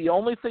 to me, the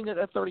only thing that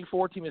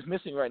 34 team is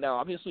missing right now,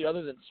 obviously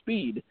other than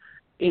speed,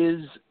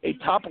 is a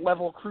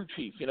top-level crew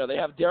chief. They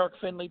have Derek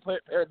Finley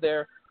paired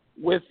there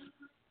with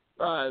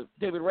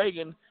David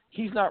Reagan.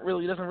 He doesn't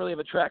really have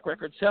a track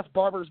record. Seth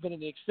Barber's been in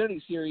the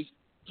Xfinity Series.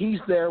 He's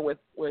there with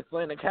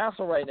Landon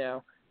Castle right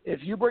now. If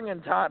you bring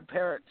in Todd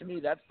Parrott, to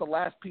me, that's the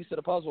last piece of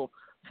the puzzle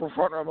for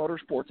Front Row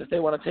Motorsports if they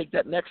want to take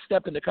that next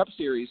step in the Cup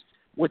Series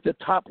with the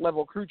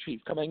top-level crew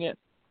chief coming in.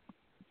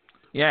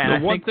 Yeah,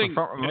 and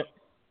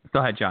Go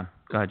ahead, John.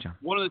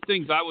 One of the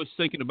things I was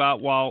thinking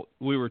about while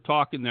we were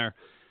talking there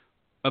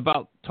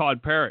about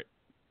Todd Parrott,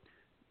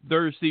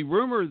 there's the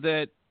rumor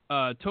that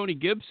Tony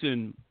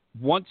Gibson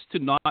wants to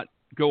not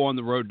go on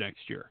the road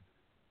next year.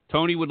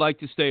 Tony would like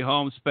to stay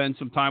home, spend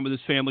some time with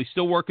his family,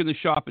 still work in the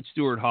shop at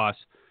Stewart-Haas.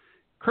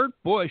 Kurt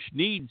Busch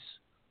needs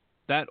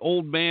that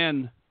old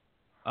man,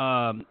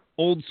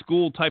 old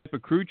school type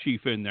of crew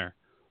chief in there.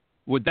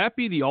 Would that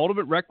be the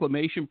ultimate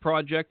reclamation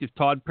project if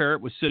Todd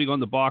Parrott was sitting on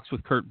the box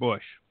with Kurt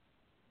Busch?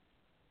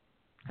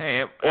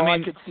 Hey, I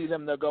could see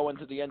them. They'll go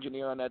into the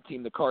engineer on that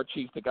team, the car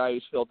chief, the guy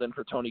who's filled in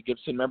for Tony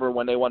Gibson. Remember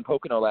when they won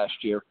Pocono last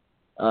year?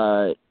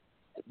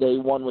 They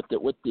won with the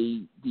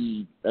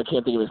I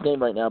can't think of his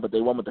name right now, but they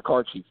won with the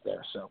car chief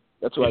there. So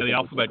that's what the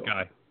alphabet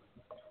guy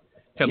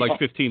had like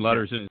 15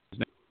 letters in his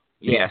name.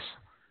 Yes.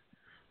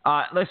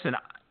 Listen,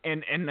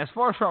 and as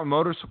far as Front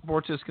Row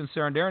Motorsports is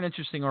concerned, they're an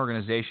interesting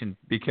organization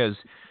because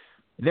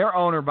their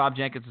owner Bob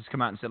Jenkins has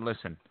come out and said,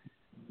 "Listen,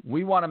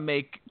 we're going to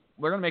make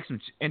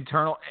some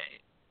internal."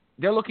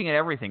 They're looking at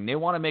everything. They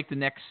want to make the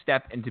next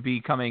step into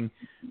becoming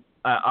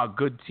a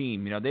good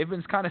team. They've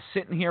been kind of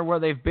sitting here where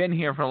they've been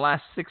here for the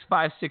last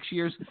 5, 6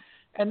 years,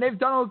 and they've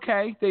done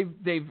okay.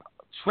 They've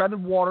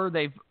treaded water.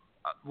 They've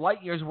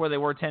light years where they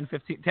were 10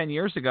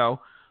 years ago,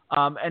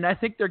 and I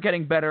think they're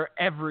getting better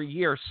every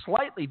year,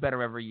 slightly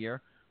better every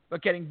year,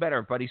 but getting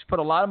better. But he's put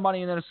a lot of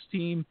money into this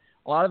team,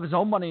 a lot of his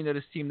own money into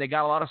this team. They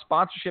got a lot of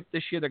sponsorship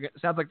this year. It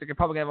sounds like they're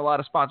probably going to have a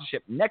lot of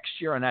sponsorship next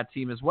year on that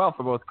team as well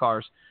for both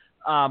cars.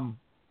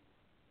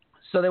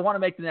 So they want to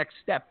make the next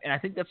step, and I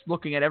think that's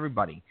looking at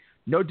everybody.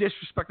 No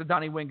disrespect to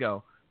Donnie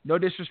Wingo. No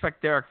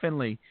disrespect to Derek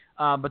Finley.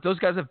 But those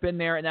guys have been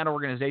there in that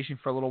organization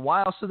for a little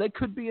while, so they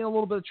could be in a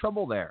little bit of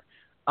trouble there.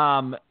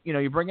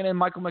 You're bringing in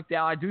Michael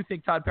McDowell. I do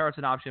think Todd Parrott's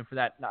an option for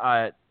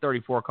that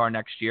 34 car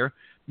next year.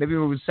 Maybe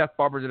we would Seth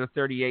Barber to the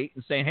 38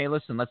 and saying, hey,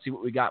 listen, let's see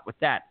what we got with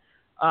that.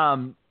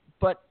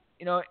 But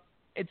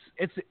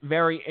it's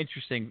very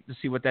interesting to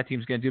see what that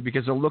team's going to do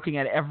because they're looking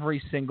at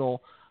every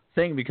single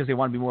thing because they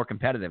want to be more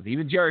competitive.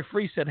 Even Jerry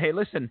Freese said, hey,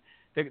 listen,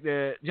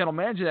 the general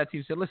manager of that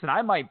team said, listen,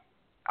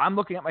 I'm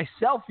looking at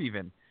myself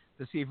even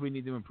to see if we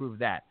need to improve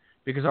that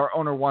because our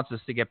owner wants us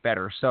to get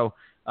better. So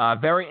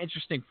very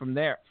interesting from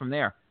there.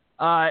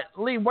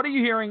 Lee, what are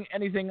you hearing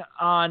anything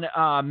on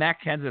Matt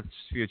Kenseth's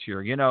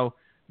future?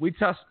 We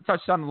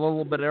touched on it a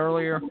little bit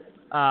earlier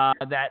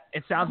that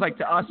it sounds like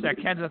to us that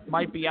Kenseth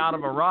might be out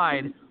of a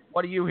ride.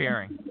 What are you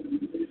hearing?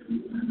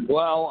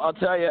 Well, I'll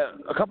tell you,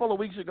 a couple of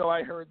weeks ago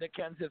I heard that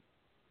Kenseth,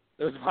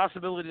 there was a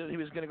possibility that he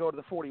was going to go to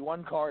the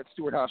 41 car at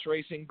Stewart-Haas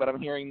Racing, but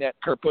I'm hearing that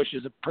Kurt Busch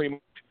is a pretty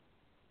much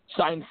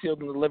signed, sealed,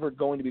 and delivered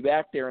going to be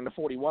back there in the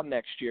 41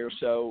 next year.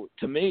 So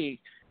to me,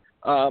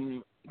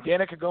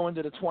 Danica going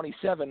to the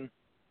 27,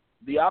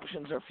 the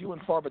options are few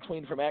and far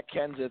between for Matt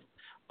Kenseth.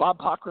 Bob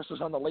Pockris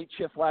was on the late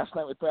shift last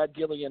night with Brad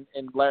Gillian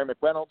and Larry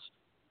McReynolds.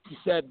 He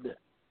said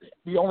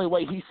the only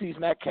way he sees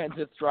Matt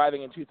Kenseth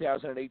driving in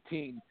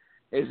 2018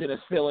 is in a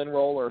fill-in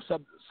role or a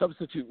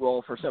substitute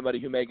role for somebody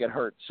who may get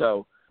hurt.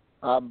 So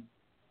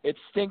it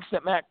stinks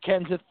that Matt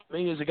Kenseth, to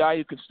me, is a guy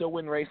who could still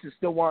win races,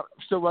 still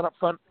run up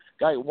front,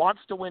 guy who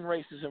wants to win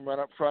races and run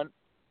up front,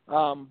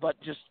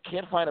 but just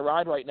can't find a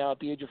ride right now at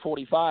the age of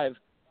 45.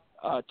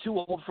 Too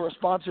old for a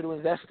sponsor to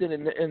invest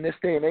in this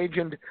day and age.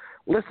 And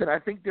listen, I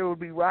think there would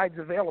be rides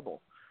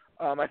available.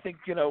 I think,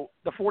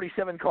 the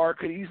 47 car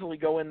could easily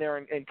go in there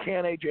and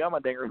can A.J.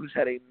 Allmendinger, who's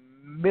had a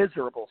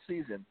miserable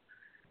season,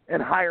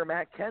 and hire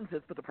Matt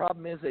Kenseth. But the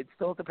problem is they'd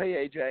still have to pay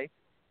A.J.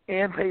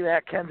 and pay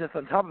Matt Kenseth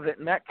on top of it.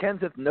 And Matt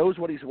Kenseth knows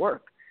what he's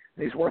worth.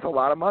 And he's worth a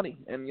lot of money.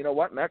 And you know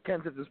what? Matt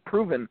Kenseth has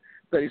proven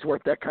that he's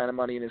worth that kind of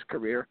money in his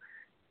career.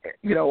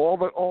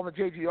 all the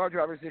JGR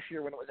drivers this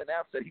year, when it was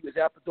announced that he was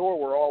out the door,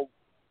 were all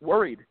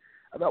worried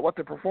about what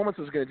their performance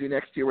was going to do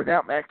next year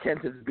without Matt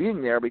Kenseth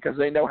being there, because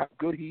they know how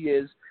good he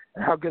is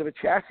and how good of a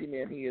chassis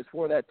man he is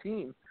for that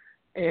team.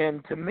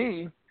 And to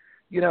me,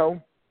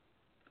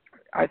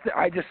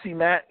 I just see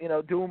Matt,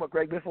 doing what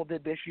Greg Biffle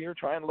did this year,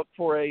 try and look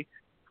for a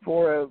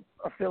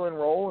fill-in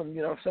role, and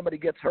if somebody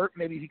gets hurt,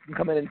 maybe he can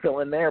come in and fill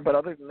in there. But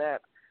other than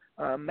that,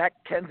 Matt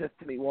Kenseth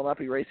to me will not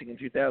be racing in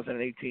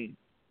 2018.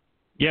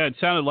 Yeah, it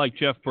sounded like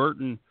Jeff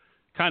Burton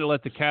kind of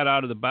let the cat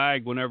out of the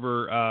bag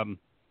whenever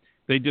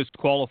they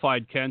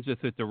disqualified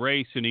Kenseth at the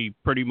race, and he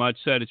pretty much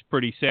said it's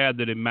pretty sad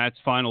that in Matt's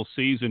final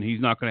season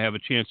he's not going to have a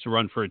chance to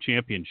run for a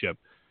championship.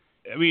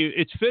 I mean,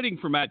 it's fitting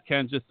for Matt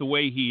Kenseth the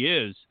way he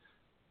is.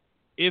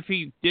 If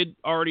he did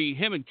already,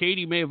 him and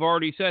Katie may have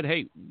already said,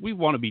 hey, we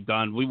want to be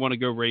done. We want to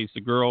go raise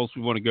the girls.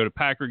 We want to go to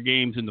Packer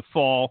games in the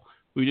fall.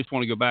 We just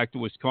want to go back to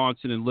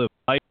Wisconsin and live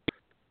life.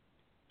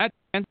 Matt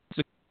Kenseth's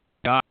a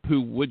guy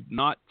who would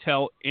not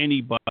tell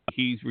anybody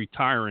he's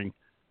retiring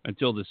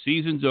until the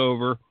season's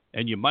over,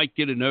 and you might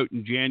get a note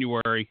in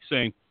January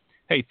saying,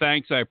 hey,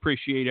 thanks, I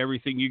appreciate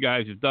everything you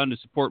guys have done to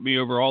support me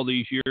over all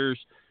these years.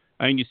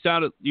 And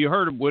you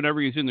heard him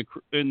whenever he was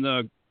in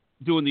the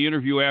doing the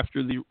interview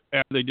after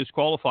they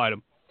disqualified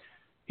him.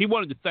 He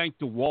wanted to thank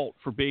DeWalt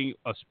for being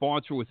a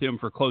sponsor with him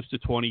for close to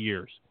 20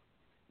 years,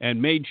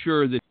 and made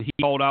sure that he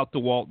called out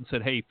DeWalt and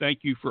said, hey, thank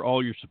you for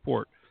all your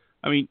support.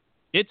 I mean,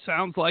 it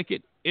sounds like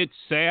it. It's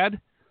sad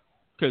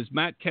because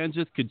Matt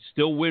Kenseth could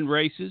still win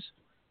races.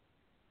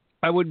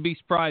 I wouldn't be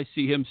surprised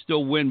to see him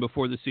still win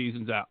before the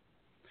season's out.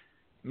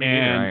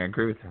 I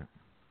agree with that.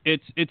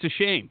 It's a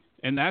shame.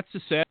 And that's the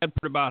sad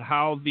part about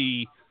how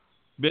the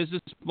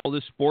business of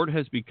this sport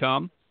has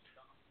become,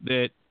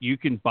 that you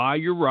can buy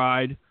your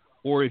ride,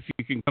 or if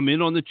you can come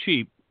in on the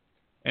cheap.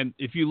 And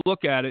if you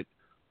look at it,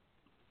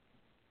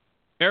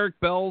 Eric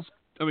Jones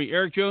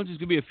is going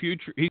to be a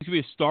future. He's going to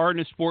be a star in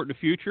the sport in the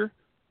future.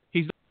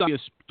 He's not going to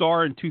be a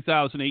star in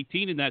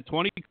 2018 in that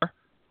 20 car.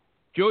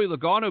 Joey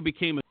Logano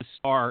became a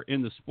star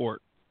in the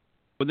sport.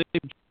 When they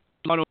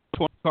Logano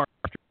 20 car,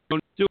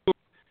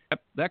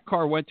 that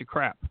car went to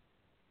crap.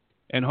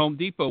 And Home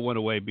Depot went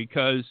away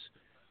because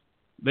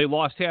they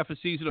lost half a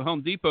season at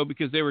Home Depot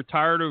because they were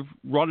tired of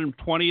running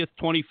 20th,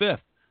 25th.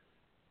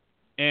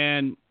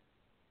 And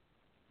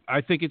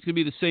I think it's going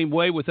to be the same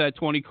way with that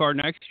 20 car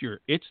next year.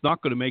 It's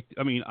not going to make –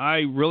 I mean, I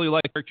really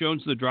like Eric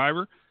Jones, the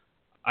driver.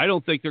 I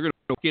don't think they're going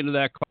to get into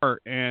that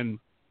car and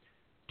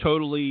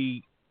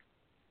totally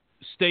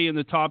stay in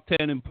the top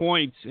 10 in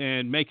points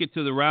and make it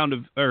to the round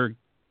of – or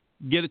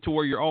get it to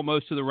where you're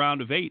almost to the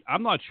round of 8.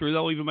 I'm not sure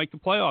they'll even make the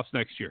playoffs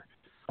next year.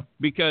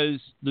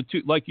 Because the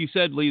two, like you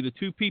said, Lee, the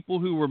two people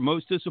who were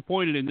most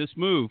disappointed in this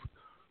move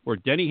were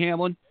Denny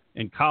Hamlin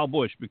and Kyle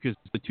Busch, because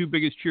the two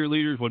biggest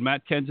cheerleaders when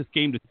Matt Kenseth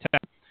came to town.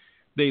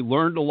 They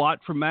learned a lot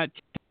from Matt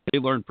Kenseth. They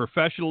learned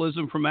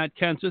professionalism from Matt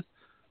Kenseth.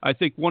 I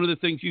think one of the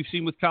things you've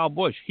seen with Kyle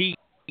Busch, he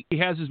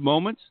has his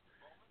moments,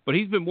 but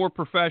he's been more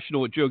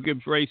professional at Joe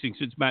Gibbs Racing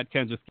since Matt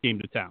Kenseth came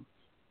to town.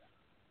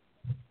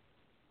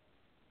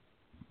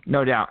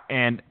 No doubt.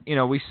 And,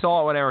 we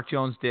saw what Eric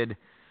Jones did.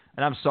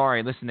 And I'm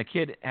sorry, listen, the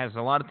kid has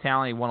a lot of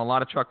talent. He won a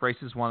lot of truck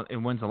races,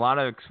 and wins a lot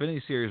of Xfinity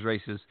Series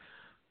races.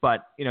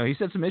 But, he's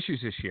had some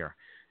issues this year.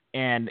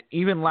 And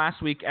even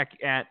last week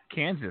at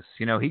Kansas,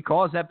 he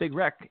caused that big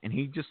wreck, and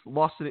he just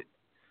lost it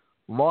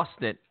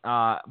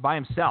by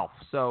himself.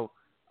 So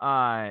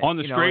on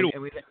the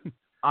straightaway.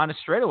 On a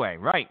straightaway,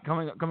 right,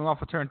 coming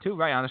off of turn 2,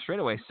 right, on a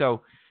straightaway.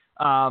 So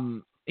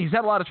he's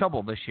had a lot of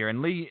trouble this year,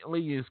 and Lee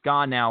is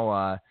gone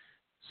now.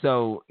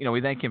 So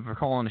we thank him for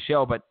calling the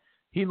show, but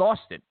he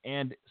lost it.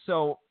 And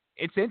so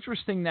it's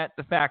interesting that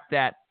the fact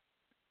that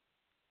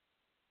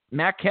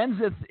Matt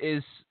Kenseth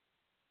is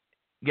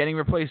getting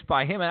replaced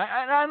by him. And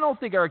I don't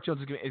think Eric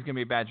Jones is going to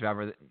be a bad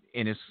driver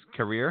in his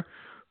career,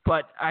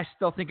 but I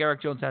still think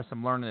Eric Jones has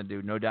some learning to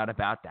do, no doubt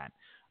about that.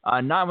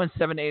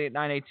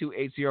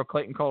 917-889-8280,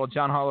 Clayton Cole,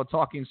 John Harlow,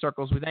 Talking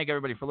Circles. We thank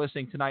everybody for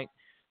listening tonight,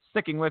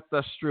 sticking with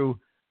us through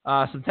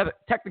some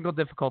technical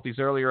difficulties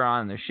earlier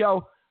on in the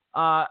show.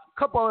 A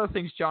couple other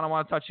things, John, I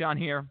want to touch on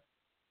here.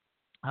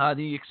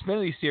 The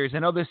Xfinity Series. I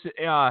know this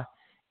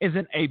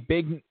isn't a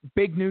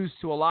big news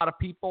to a lot of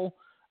people,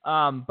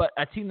 but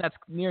a team that's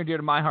near and dear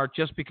to my heart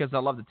just because I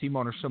love the team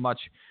owner so much,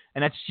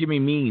 and that's Jimmy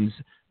Means.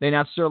 They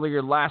announced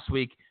earlier last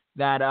week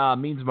that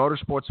Means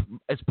Motorsports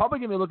is probably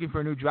going to be looking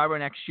for a new driver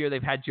next year.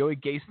 They've had Joey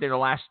Gase there the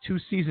last 2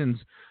 seasons,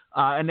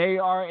 and they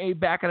are a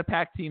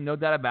back-of-the-pack team, no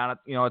doubt about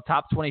it. A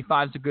top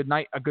 25 is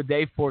a good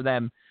day for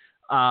them.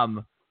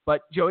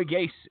 But Joey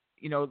Gase,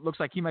 it looks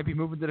like he might be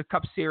moving to the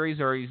Cup Series,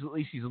 or at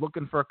least he's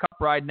looking for a Cup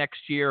ride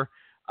next year.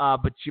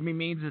 But Jimmy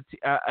Means is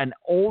an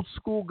old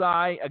school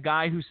guy, a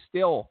guy who's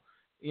still,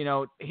 he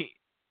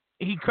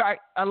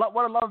cracked.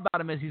 What I love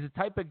about him is he's the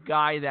type of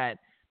guy that,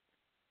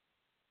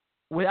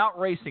 without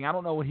racing, I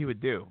don't know what he would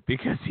do,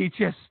 because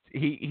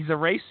he's a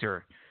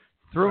racer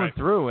through and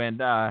through, and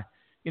a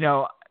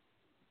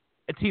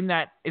team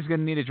that is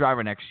going to need a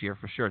driver next year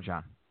for sure,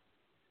 John.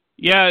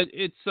 Yeah,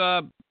 it's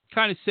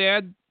kind of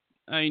sad.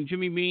 I mean,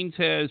 Jimmy Means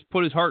has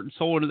put his heart and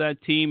soul into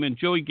that team, and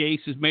Joey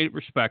Gase has made it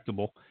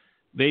respectable.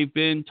 They've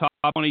been top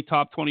 20,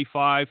 top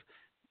 25.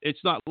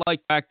 It's not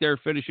like back there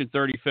finishing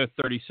 35th,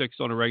 36th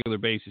on a regular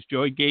basis.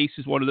 Joey Gase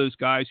is one of those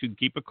guys who can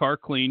keep a car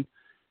clean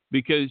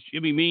because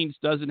Jimmy Means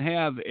doesn't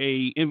have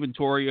a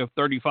inventory of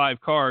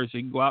 35 cars.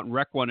 He can go out and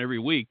wreck one every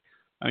week.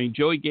 I mean,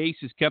 Joey Gase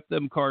has kept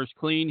them cars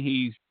clean.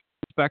 He's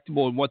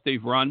respectable in what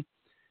they've run.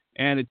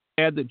 And it's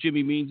sad that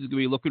Jimmy Means is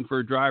going to be looking for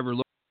a driver,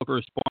 looking for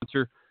a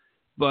sponsor.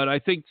 But I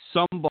think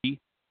somebody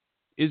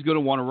is going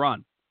to want to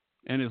run.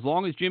 And as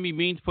long as Jimmy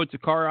Means puts a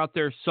car out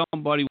there,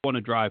 somebody will want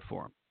to drive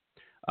for him.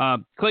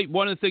 Clayton,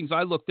 one of the things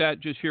I looked at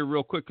just here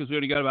real quick, because we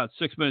only got about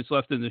 6 minutes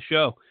left in the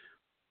show.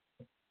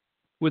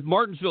 With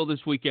Martinsville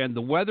this weekend,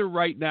 the weather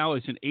right now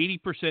is an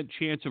 80%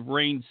 chance of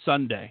rain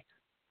Sunday.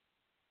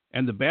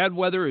 And the bad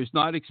weather is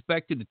not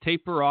expected to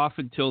taper off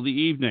until the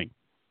evening.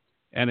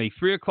 And a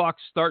 3 o'clock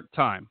start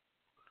time.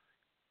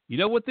 You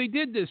know what they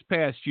did this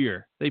past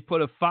year? They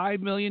put a $5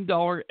 million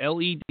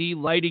LED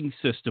lighting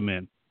system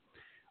in.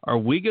 Are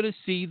we going to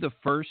see the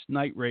first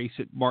night race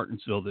at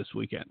Martinsville this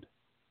weekend?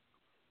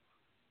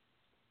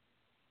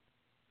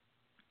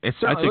 It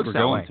certainly looks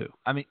that way. To.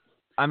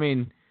 I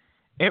mean,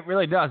 it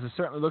really does. It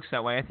certainly looks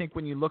that way. I think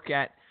when you look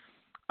at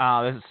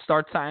the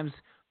start times,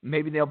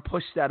 maybe they'll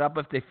push that up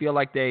if they feel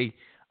like they,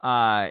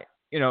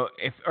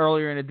 if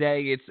earlier in the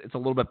day it's a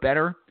little bit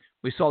better.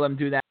 We saw them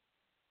do that.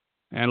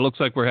 And it looks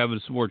like we're having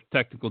some more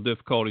technical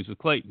difficulties with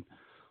Clayton.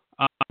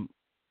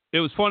 It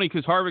was funny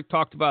because Harvick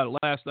talked about it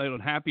last night on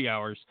Happy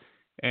Hours,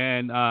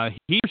 and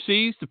he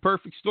sees the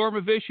perfect storm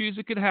of issues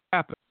that could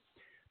happen.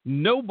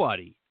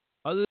 Nobody,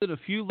 other than a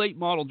few late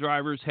model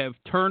drivers, have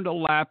turned a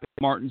lap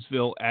at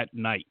Martinsville at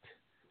night.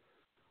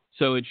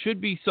 So it should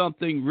be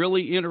something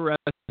really interesting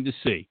to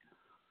see.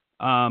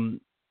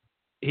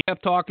 He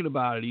kept talking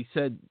about it. He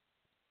said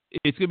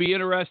it's going to be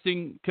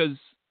interesting because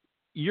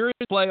you're in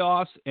the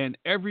playoffs and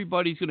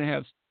everybody's going to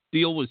have to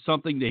deal with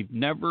something they've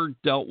never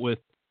dealt with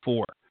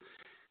before.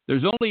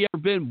 There's only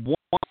ever been one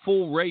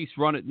full race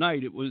run at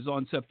night. It was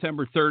on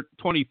September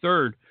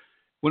 23rd,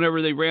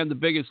 whenever they ran the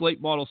biggest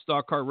late model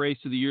stock car race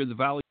of the year, the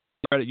Valley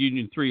Credit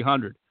Union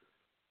 300.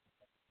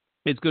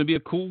 It's going to be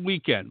a cool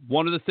weekend.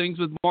 One of the things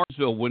with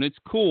Martinsville, when it's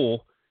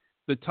cool,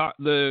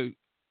 the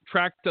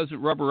track doesn't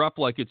rubber up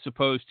like it's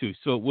supposed to.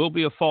 So it will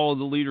be a follow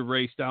the leader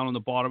race down on the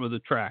bottom of the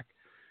track.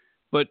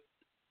 But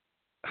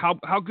how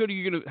good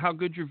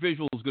your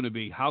visual is going to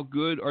be? How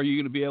good are you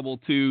going to be able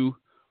to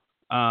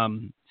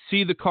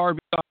see the car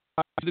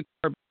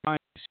behind?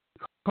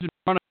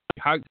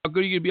 How good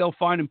are you going to be able to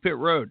find in pit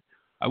road?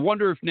 I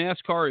wonder if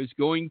NASCAR is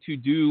going to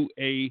do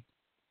a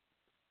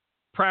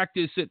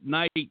practice at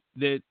night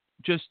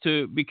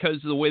because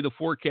of the way the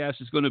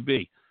forecast is going to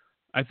be.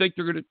 I think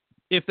they're going to,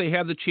 if they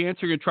have the chance,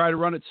 they're going to try to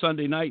run it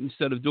Sunday night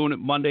instead of doing it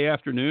Monday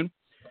afternoon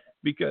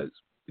because,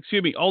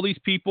 all these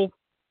people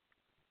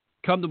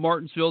come to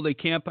Martinsville, they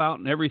camp out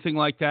and everything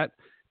like that.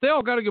 They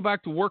all got to go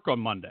back to work on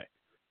Monday.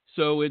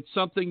 So it's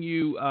something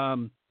you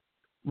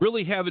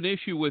really have an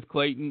issue with,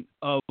 Clayton,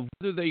 of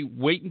whether they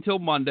wait until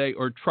Monday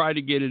or try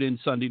to get it in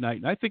Sunday night.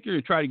 And I think you're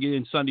going to try to get it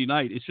in Sunday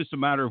night. It's just a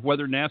matter of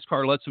whether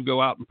NASCAR lets them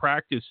go out and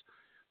practice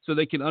so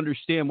they can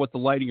understand what the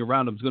lighting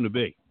around them is going to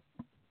be.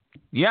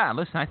 Yeah,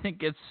 listen, I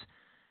think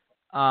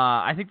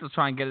I think they'll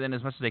try and get it in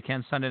as much as they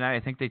can Sunday night. I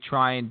think they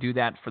try and do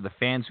that for the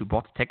fans who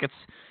bought the tickets.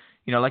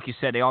 Like you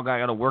said, they all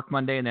got to work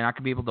Monday, and they're not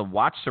going to be able to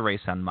watch the race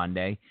on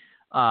Monday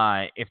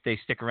if they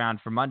stick around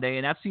for Monday.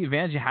 And that's the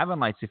advantage of having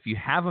lights. If you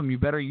have them, you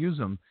better use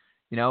them.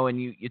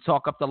 And you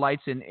talk up the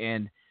lights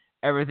and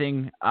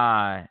everything,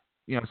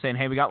 saying,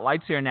 hey, we got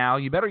lights here now.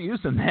 You better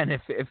use them then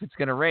if it's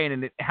going to rain.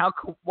 And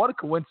what a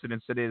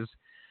coincidence it is.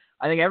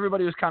 I think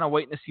everybody was kind of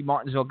waiting to see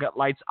Martinsville get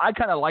lights. I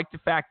kind of like the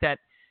fact that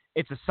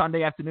it's a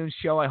Sunday afternoon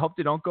show. I hope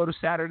they don't go to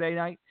Saturday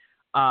night.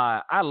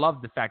 I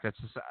love the fact that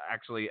it's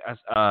actually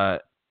a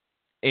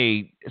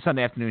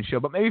Sunday afternoon show.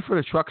 But maybe for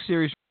the Truck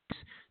Series,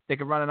 they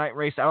could run a night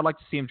race. I would like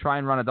to see them try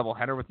and run a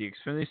doubleheader with the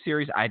Xfinity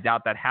Series. I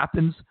doubt that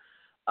happens.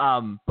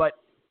 But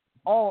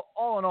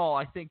all in all,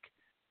 I think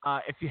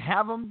if you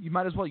have them, you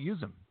might as well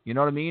use them. You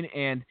know what I mean?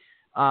 And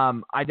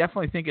I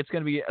definitely think it's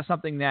going to be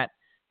something that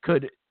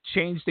could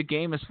change the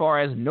game as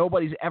far as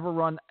nobody's ever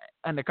run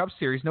in the Cup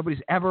Series. Nobody's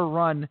ever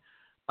run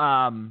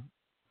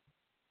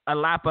a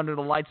lap under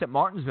the lights at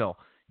Martinsville.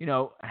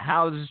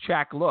 How does this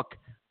track look?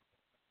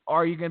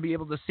 Are you going to be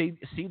able to see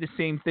the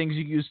same things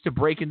you used to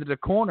break into the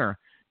corner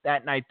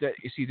that night that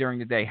you see during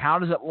the day? How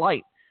does it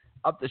light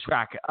up the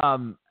track?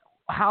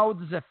 How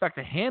does it affect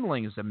the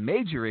handling is a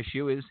major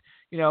issue.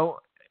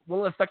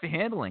 Will it affect the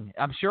handling?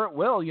 I'm sure it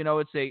will.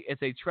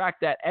 It's a track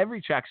that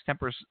every track's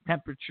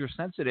temperature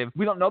sensitive.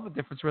 We don't know the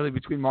difference really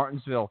between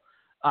Martinsville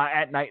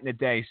at night and the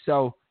day.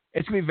 So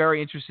it's going to be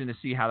very interesting to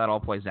see how that all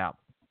plays out.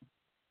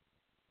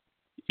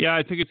 Yeah,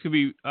 I think it's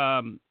going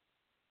to be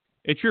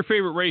it's your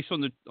favorite race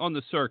on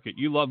the circuit.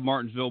 You love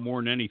Martinsville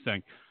more than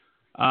anything.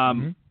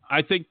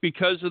 I think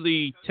because of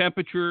the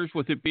temperatures,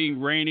 with it being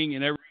raining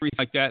and everything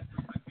like that,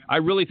 I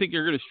really think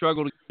you're going to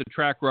struggle to get the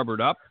track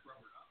rubbered up.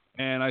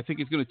 And I think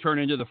it's going to turn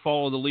into the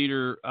follow the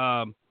leader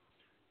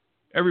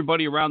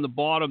everybody around the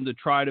bottom to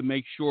try to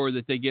make sure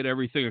that they get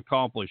everything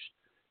accomplished.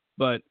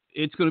 But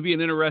it's going to be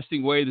an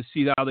interesting way to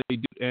see how they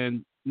do.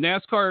 And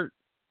NASCAR,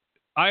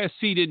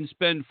 ISC didn't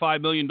spend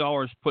 $5 million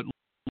putting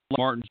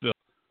Martinsville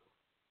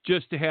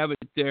just to have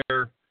it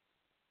there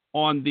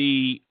on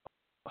the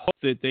hope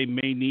that they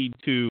may need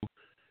to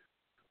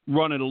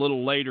run it a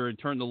little later and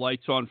turn the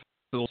lights on for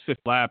those 5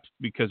 laps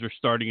because they're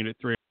starting it at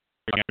 3 in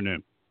the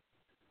afternoon.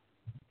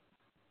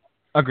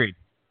 Agreed.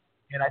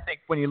 And I think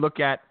when you look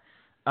at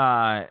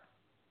that,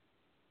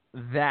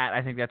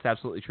 I think that's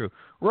absolutely true.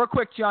 Real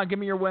quick, John, give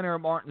me your winner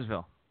at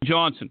Martinsville.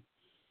 Johnson.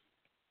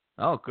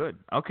 Oh, good.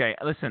 Okay,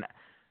 listen,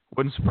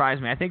 wouldn't surprise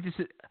me. I think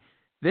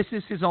this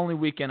is his only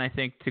weekend, I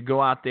think, to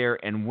go out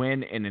there and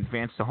win and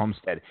advance to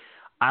Homestead.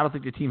 I don't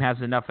think the team has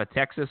enough at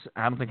Texas.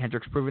 I don't think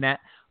Hendrick's proven that.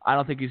 I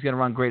don't think he's going to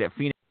run great at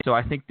Phoenix. So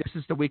I think this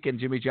is the weekend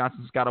Jimmy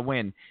Johnson's got to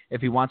win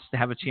if he wants to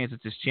have a chance at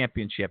this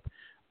championship.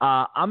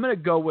 I'm going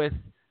to go with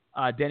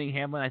Denny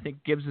Hamlin. I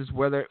think Gibbs is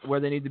where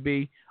they need to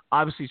be.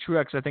 Obviously,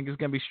 Truex, I think, is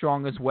going to be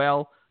strong as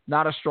well.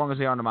 Not as strong as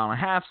they are in the mile and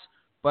a halves,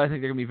 but I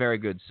think they're going to be very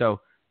good. So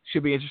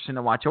should be interesting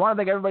to watch. I want to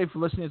thank everybody for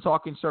listening to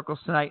Talking Circles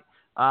tonight.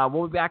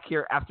 We'll be back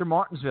here after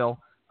Martinsville.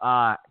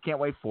 Can't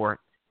wait for it.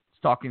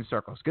 It's Talking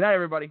Circles. Good night,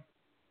 everybody.